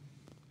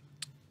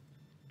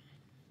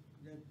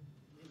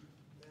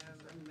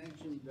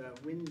mentioned, the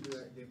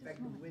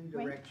effective wind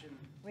direction.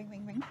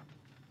 Ring.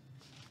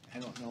 I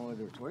don't know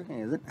whether it's working,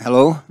 is it?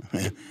 Hello?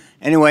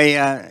 Anyway,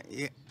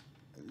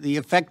 the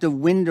effective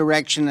wind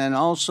direction and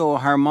also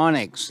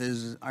harmonics,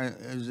 is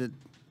it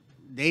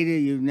data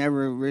you've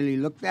never really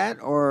looked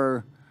at,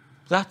 or?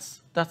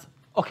 That's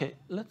OK,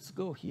 let's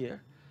go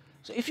here.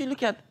 So if you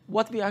look at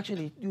what we're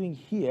actually doing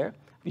here,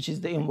 which is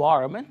the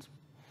environment.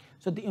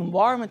 So the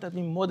environment that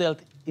we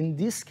modeled in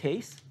this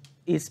case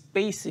is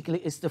basically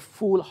the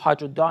full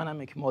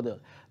hydrodynamic model.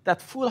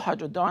 That full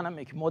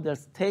hydrodynamic model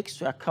takes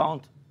into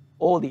account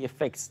all the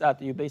effects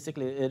that you're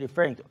basically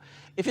referring to.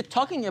 If you're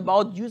talking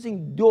about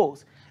using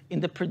those in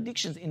the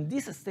predictions in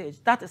this stage,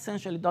 that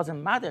essentially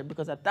doesn't matter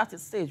because at that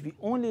stage, we're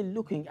only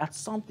looking at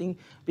something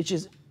which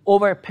is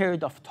over a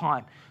period of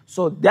time.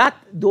 So that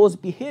those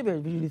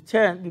behaviors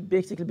will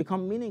basically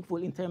become meaningful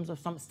in terms of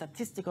some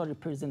statistical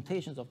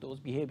representations of those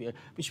behaviors,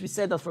 which we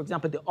said that, for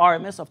example, the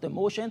RMS of the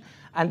motion,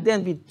 and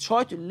then we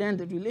try to learn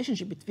the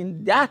relationship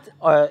between that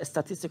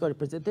statistical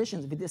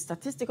representations with the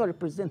statistical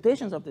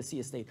representations of the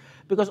sea state,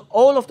 because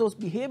all of those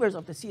behaviors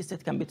of the sea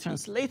state can be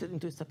translated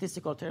into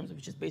statistical terms,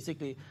 which is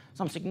basically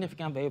some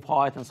significant wave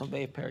height and some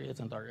wave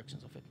periods and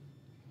directions of it.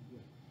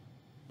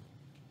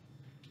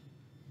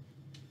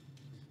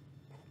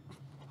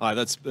 Hi,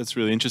 that's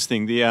really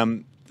interesting.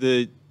 I'm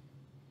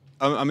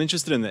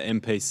interested in the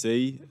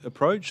MPC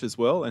approach as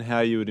well, and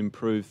how you would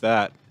improve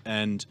that,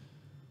 and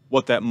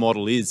what that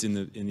model is in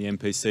the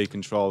MPC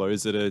controller.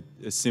 Is it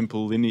a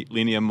simple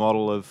linear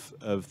model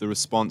of the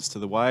response to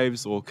the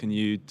waves, or can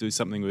you do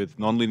something with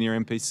nonlinear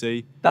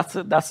MPC?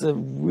 That's a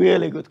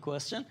really good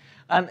question.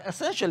 And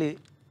essentially,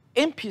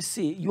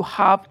 MPC, you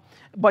have,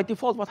 by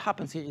default, what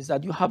happens here is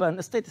that you have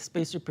a state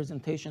space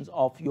representations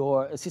of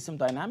your system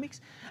dynamics,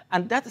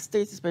 and that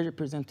state space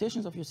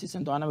representations of your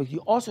system dynamics, you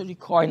also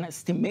require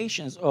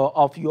estimations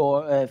of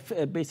your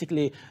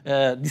basically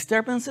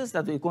disturbances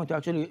that we're going to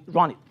actually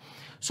run it.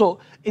 So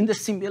in the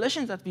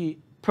simulations that we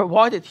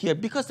provided here,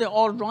 because they're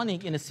all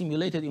running in a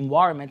simulated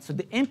environment, so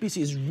the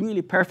MPC is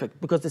really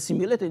perfect because the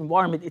simulated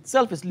environment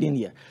itself is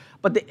linear.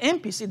 But the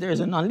MPC, there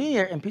is a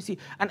nonlinear MPC,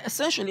 and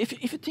essentially,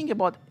 if you think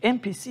about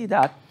MPC,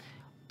 that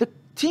the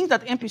thing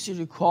that MPC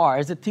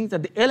requires, the things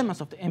that the elements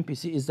of the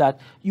MPC is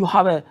that you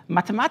have a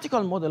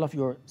mathematical model of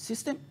your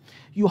system,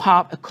 you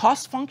have a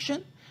cost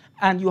function,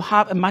 and you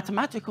have a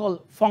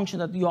mathematical function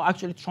that you're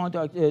actually trying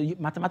to,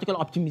 mathematical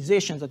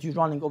optimizations that you're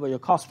running over your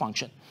cost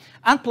function,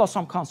 and plus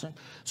some constant.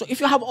 So if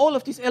you have all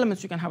of these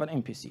elements, you can have an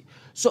MPC.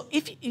 So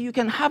if you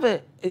can have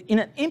in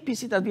an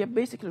MPC that we are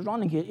basically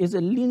running here is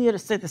a linear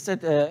state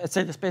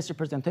space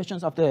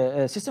representations of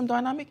the system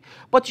dynamic,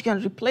 but you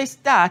can replace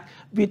that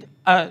with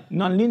a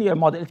nonlinear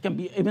model. It can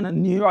be even a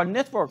neural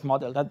network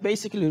model that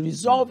basically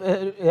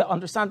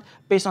understand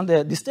based on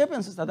the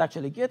disturbances that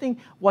actually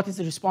getting what is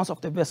the response of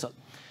the vessel.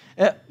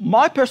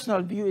 My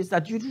personal view is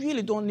that you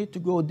really don't need to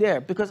go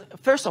there, because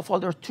first of all,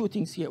 there are two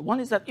things here.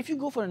 One is that if you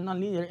go for a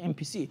nonlinear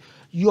MPC,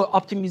 your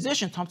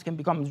optimization times can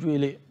become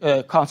really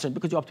constant,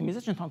 because your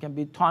optimization time can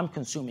be time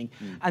consuming.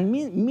 And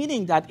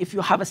meaning that if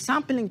you have a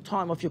sampling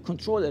time of your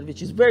controller,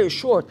 which is very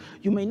short,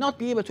 you may not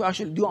be able to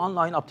actually do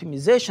online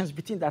optimizations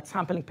within that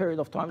sampling period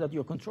of time that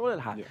your controller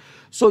has. Yeah.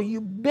 So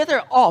you're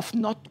better off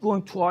not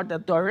going toward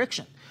that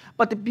direction.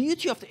 But the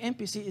beauty of the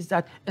MPC is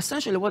that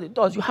essentially what it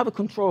does, you have a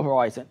control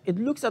horizon. It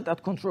looks at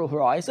that control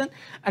horizon,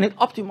 and it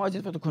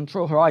optimizes for the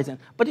control horizon.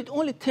 But it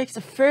only takes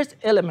the first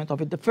element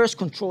of it, the first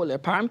controller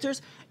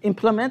parameters,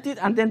 implement it,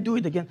 and then do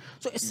it again.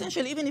 So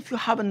essentially, even if you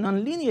have a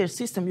nonlinear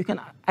system, you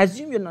can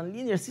assume your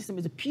nonlinear system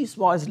is a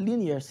piecewise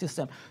linear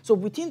system. So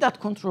within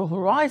that control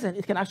horizon,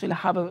 it can actually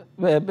have a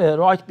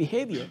right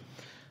behavior.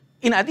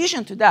 In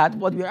addition to that,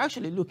 what we're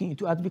actually looking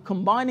into, we're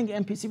combining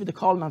MPC with the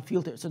Kalman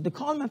filter. So the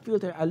Kalman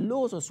filter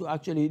allows us to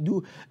actually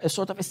do a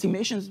sort of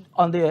estimations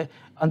on the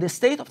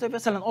state of the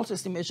vessel, and also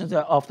estimations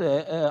of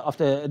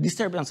the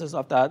disturbances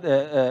of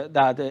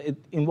that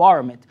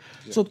environment.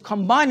 Yeah. So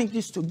combining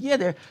this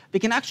together, we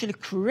can actually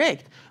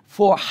correct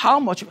for how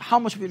much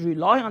we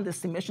rely on the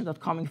estimation that's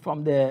coming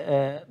from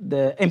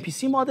the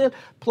MPC model,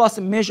 plus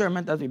the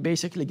measurement that we're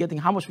basically getting,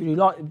 how much we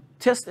rely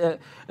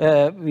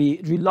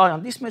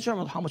on this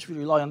measurement, how much we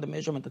rely on the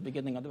measurement that we're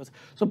getting on the vessel.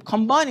 So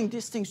combining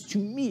these things, to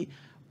me,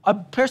 I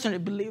personally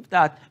believe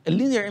that a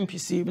linear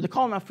MPC with a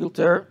Kalman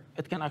filter,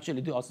 it can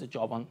actually do us the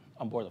job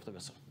on board of the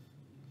vessel.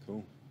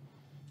 Cool.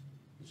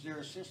 Is there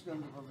a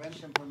system to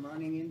prevent them from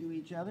running into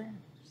each other?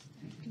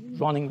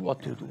 Running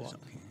what to what?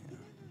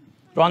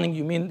 Running,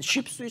 you mean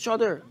ships to each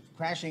other?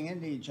 Crashing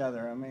into each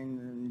other. I mean,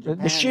 in Japan,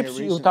 the ships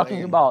you're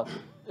talking about.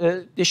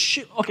 The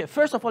ship. Okay,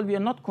 first of all, we are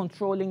not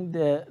controlling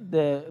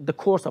the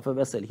course of a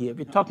vessel here.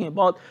 We're talking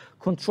about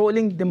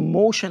controlling the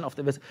motion of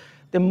the vessel,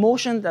 the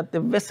motion that the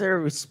vessel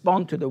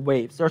responds to the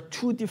waves. There are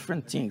two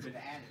different things.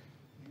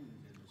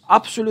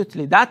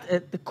 Absolutely.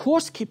 That the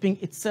course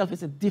keeping itself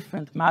is a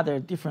different matter,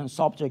 different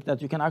subject that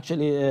you can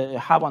actually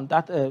have on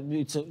that.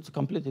 It's a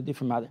completely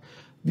different matter.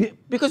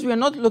 Because we are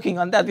not looking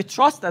on that, we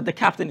trust that the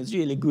captain is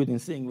really good in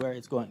seeing where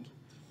it's going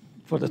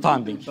for the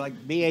time being. It's like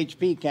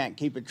BHP can't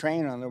keep a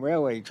train on the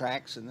railway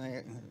tracks. And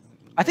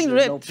I think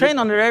train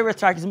on the railway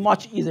track is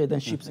much easier than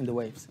ships in the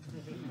waves.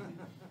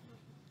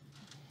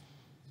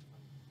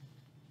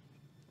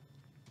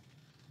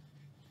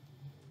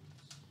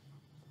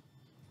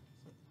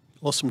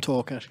 Awesome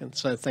talk, Ashkan.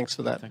 So thanks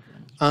for that. Thank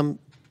you.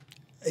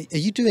 Are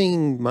you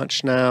doing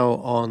much now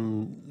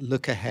on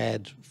look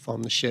ahead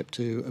from the ship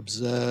to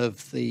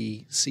observe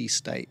the sea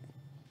state?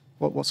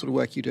 What sort of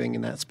work are you doing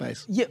in that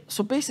space? Yeah,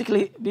 so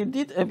basically we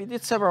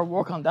did several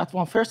work on that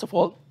one. First of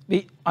all,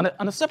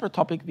 on a separate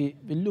topic, we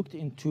looked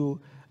into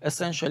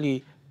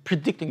essentially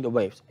predicting the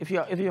waves. If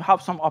you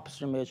have some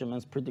upstream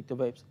measurements, predict the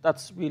waves.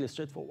 That's really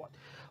straightforward.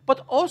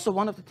 But also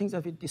one of the things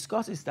that we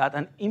discuss is that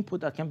an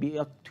input that can be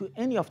to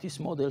any of these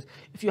models,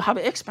 if you have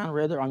an X-band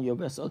radar on your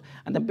vessel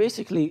and then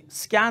basically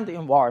scan the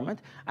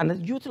environment and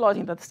then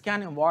utilizing that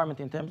scan environment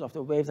in terms of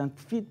the waves and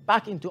feed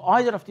back into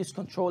either of these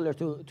controllers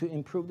to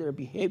improve their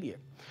behavior.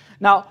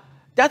 Now,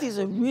 that is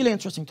a really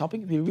interesting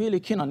topic. We're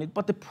really keen on it.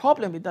 But the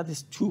problem with that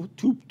is two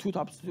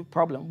types of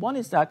problem. One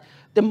is that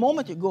the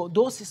moment you go,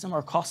 those systems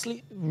are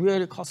costly,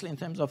 really costly in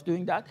terms of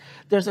doing that.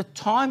 There's a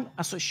time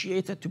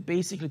associated to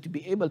basically to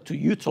be able to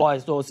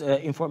utilize those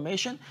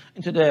information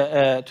into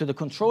the to the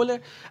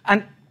controller.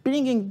 And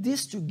bringing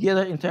this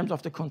together in terms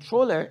of the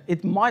controller,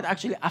 it might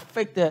actually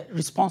affect the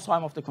response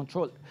time of the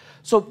controller.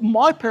 So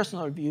my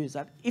personal view is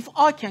that if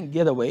I can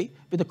get away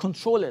with a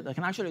controller that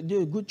can actually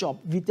do a good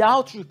job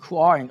without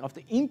requiring of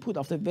the input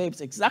of the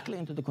waves exactly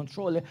into the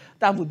controller,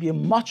 that would be a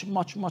much,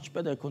 much, much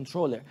better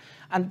controller.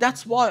 And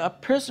that's why I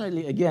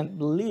personally, again,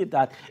 believe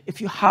that if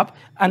you have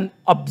an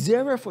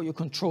observer for your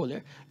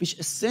controller, which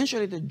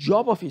essentially the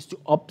job of is to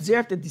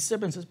observe the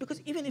disturbances, because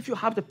even if you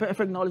have the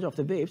perfect knowledge of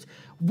the waves,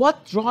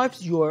 what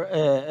drives your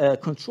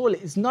controller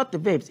is not the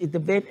waves, it's the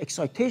wave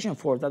excitation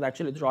force that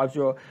actually drives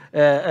your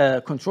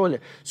controller.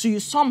 So you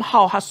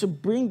somehow has to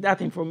bring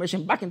that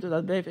information back into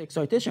that wave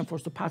excitation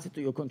force to pass it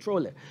to your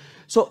controller.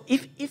 So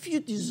if you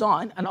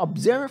design an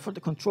observer for the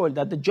controller,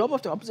 that the job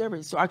of the observer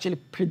is to actually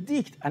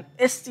predict and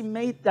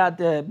estimate that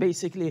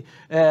basically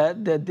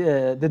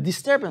the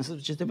disturbances,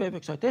 which is the wave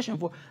excitation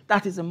force,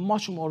 that is a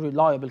much more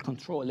reliable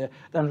controller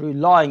than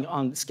relying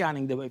on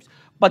scanning the waves.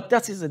 But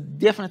that is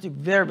definitely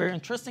very, very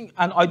interesting.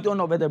 And I don't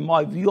know whether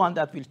my view on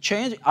that will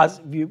change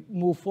as we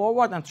move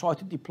forward and try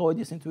to deploy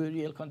this into a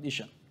real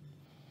condition.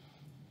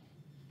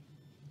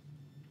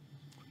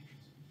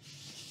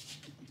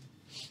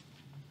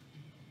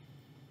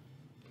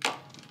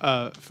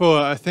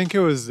 I think it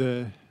was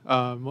the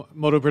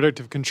model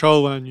predictive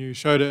control when you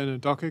showed it in a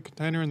Docker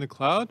container in the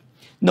cloud.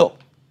 No.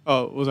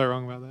 Oh, was I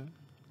wrong about that?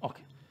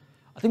 Okay.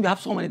 I think we have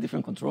so many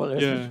different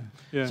controllers.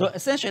 Yeah. So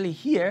essentially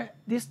here,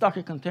 this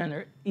Docker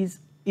container is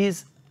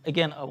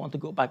again, I want to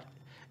go back,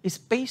 is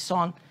based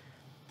on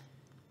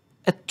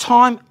a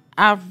time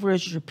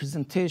average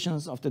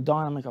representations of the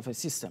dynamic of a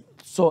system.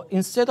 So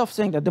instead of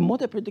saying that the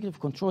model predictive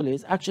controller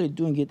is actually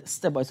doing it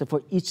step by step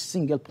for each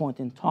single point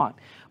in time.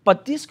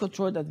 But this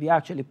control that we're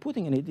actually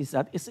putting in it is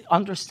that it's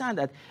understand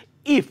that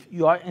if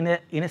you are in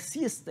a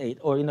C state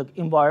or in an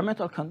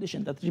environmental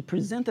condition that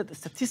represented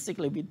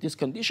statistically with this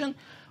condition,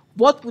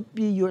 what would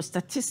be your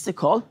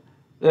statistical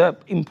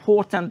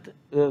important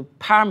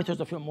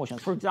parameters of your motion?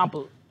 For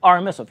example,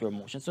 RMS of your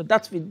motion. So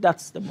that's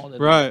the model.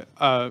 Right.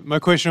 My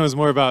question was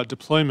more about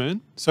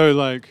deployment. So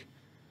like,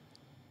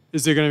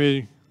 is there going to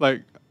be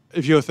like,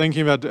 if you're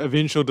thinking about the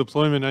eventual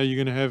deployment, are you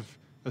going to have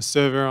a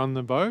server on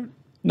the boat?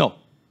 No.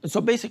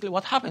 So basically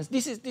what happens,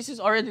 this is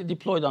already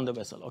deployed on the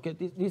vessel, okay?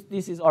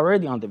 This is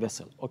already on the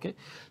vessel, okay?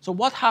 So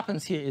what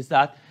happens here is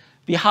that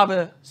we have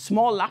a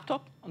small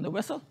laptop on the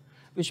vessel,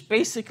 which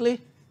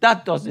basically,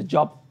 that does the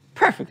job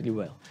perfectly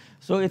well.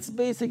 So it's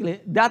basically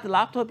that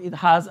laptop, it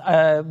has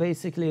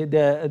basically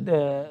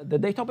the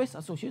database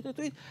associated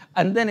to it,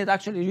 and then it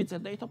actually reads the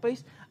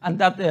database, and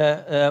that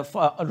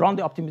run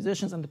the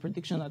optimizations and the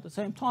prediction at the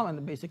same time,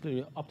 and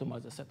basically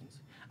optimize the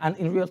settings. And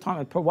in real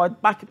time, it provides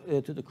back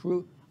to the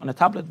crew on a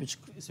tablet, which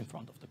is in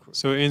front of the crew.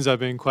 So it ends up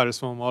being quite a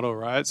small model,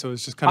 right? So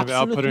it's just kind of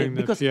outputting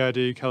the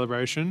PID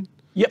calibration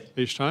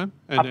each time,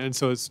 and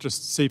so it's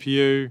just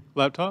CPU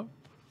laptop?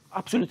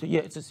 Absolutely,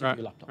 yeah, it's a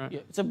CPU laptop. Right. Yeah,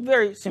 it's a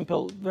very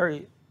simple,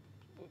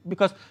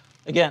 because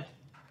again,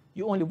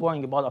 you're only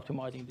worrying about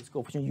optimizing this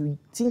coefficient. You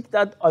think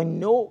that I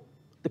know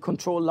the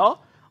control law,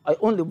 I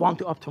only want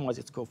to optimize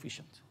its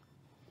coefficient.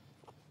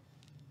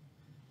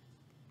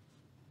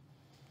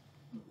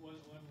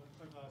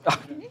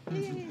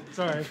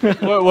 Sorry.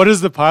 What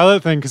is the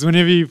pilot thing? Because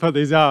whenever you put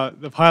these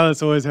out, the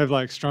pilots always have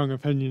like strong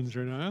opinions,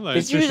 you know? Like,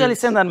 it's usually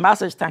send a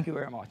message, thank you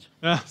very much.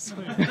 Yeah,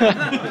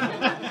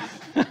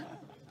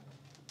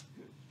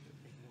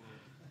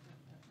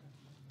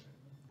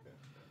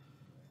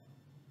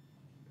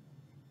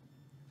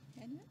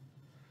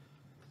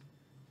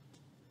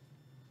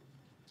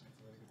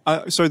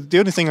 so the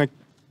only thing I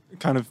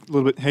kind of a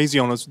little bit hazy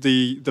on is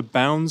the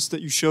bounds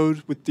that you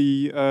showed with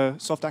the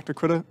soft actor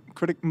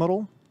critic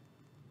model.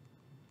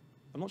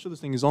 I'm not sure this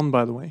thing is on,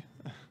 by the way.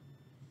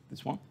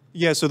 This one?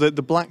 Yeah, so the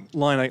black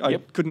line,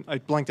 I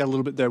blanked out a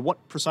little bit there.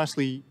 What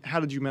precisely, how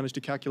did you manage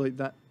to calculate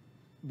that?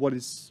 What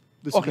is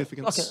the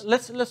significance? Okay,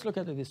 let's look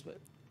at it this way.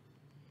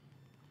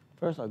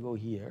 First I'll go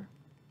here.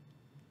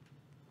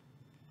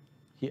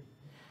 Here.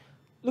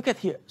 Look at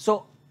here.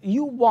 So we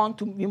want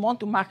to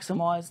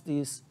maximize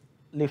this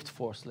lift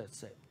force, let's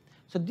say.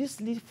 So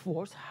this lift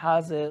force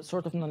has a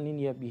sort of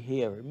nonlinear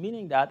behavior,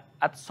 meaning that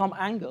at some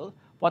angle,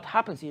 what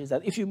happens here is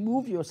that if you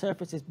move your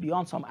surfaces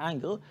beyond some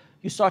angle,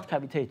 you start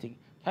cavitating.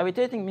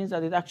 Cavitating means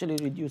that it actually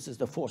reduces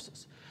the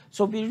forces.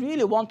 So we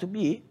really want to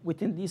be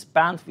within these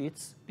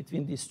bandwidths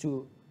between these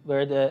two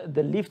where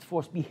the lift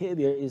force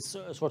behavior is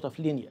sort of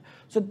linear.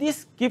 So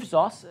this gives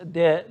us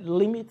the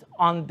limit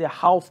on the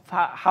how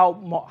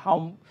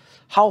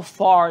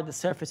far the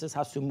surfaces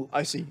has to move.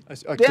 I see.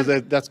 So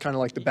that's kind of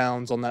like the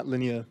bounds on that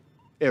linear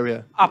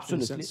area.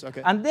 Absolutely.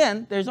 Okay. And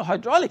then there's a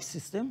hydraulic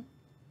system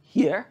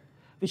here,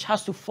 which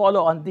has to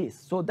follow on this.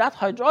 So that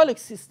hydraulic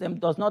system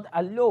does not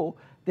allow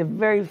the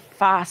very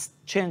fast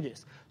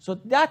changes. So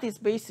that is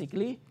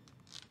basically,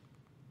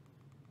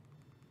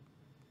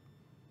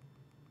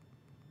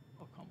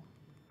 oh, come on.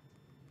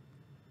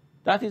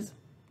 That is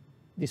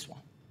this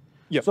one.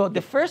 Yep. So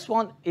the first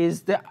one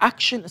is the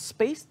action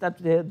space that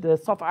the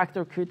soft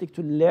actor critic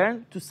to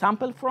learn to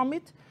sample from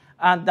it,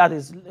 and that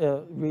is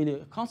really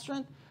a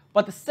constraint.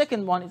 But the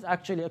second one is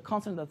actually a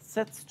constraint that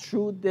sets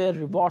through the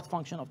reward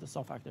function of the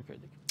soft actor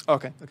critic.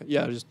 Okay.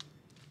 Yeah,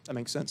 that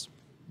makes sense.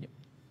 Yep.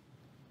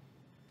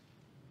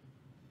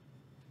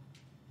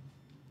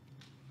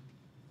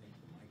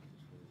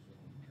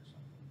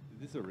 Is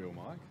this a real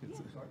mic?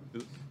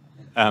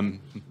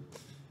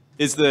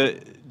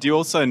 Do you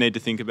also need to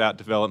think about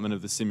development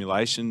of the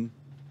simulation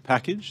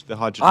package, the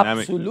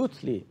hydrodynamic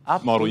Absolutely.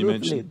 model you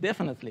mentioned?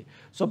 Definitely.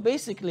 So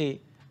basically,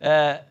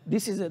 I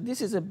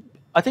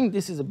think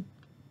this is a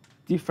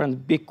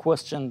different big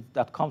question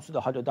that comes to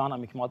the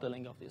hydrodynamic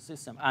modeling of the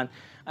system. And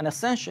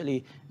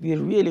essentially, we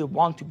really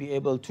want to be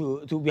able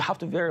we have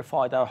to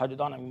verify that our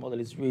hydrodynamic model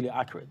is really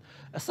accurate.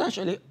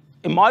 Essentially,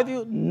 in my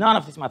view, none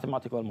of these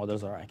mathematical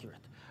models are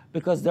accurate,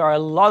 because there are a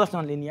lot of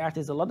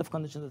nonlinearities, a lot of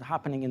conditions that are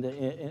happening in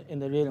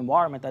the real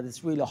environment that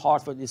it's really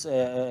hard for these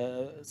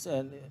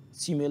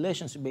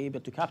simulations to be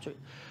able to capture it.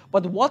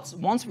 But what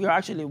we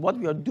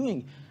are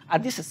doing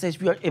at this stage,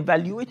 we are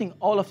evaluating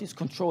all of these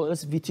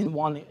controllers within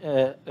one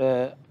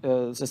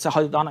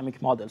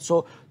hydrodynamic model.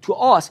 So to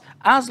us,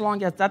 as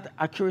long as that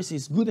accuracy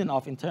is good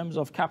enough in terms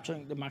of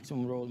capturing the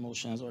maximum roll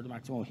motions or the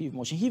maximum heave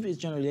motion, heave is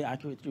generally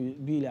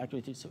really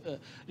accurately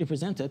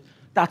represented,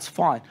 that's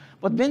fine.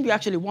 But when we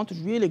actually want to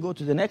really go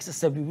to the next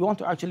step, we want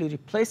to actually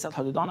replace that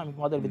hydrodynamic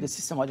model with the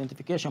system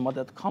identification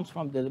model that comes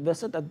from the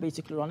vessel, that's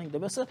basically running the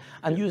vessel,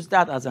 and use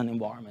that as an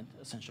environment,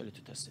 essentially,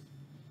 to test it.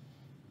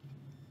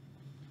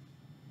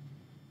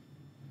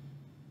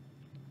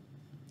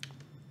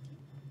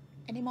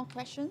 Any more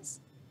questions?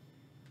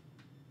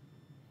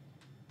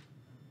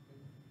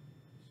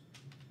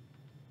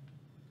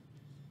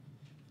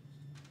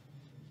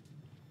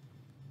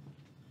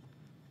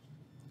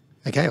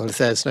 Okay, well, if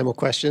there's no more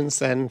questions,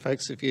 then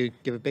folks, if you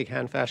give a big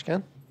hand for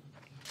Ashkan.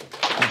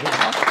 Thank you very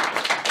much.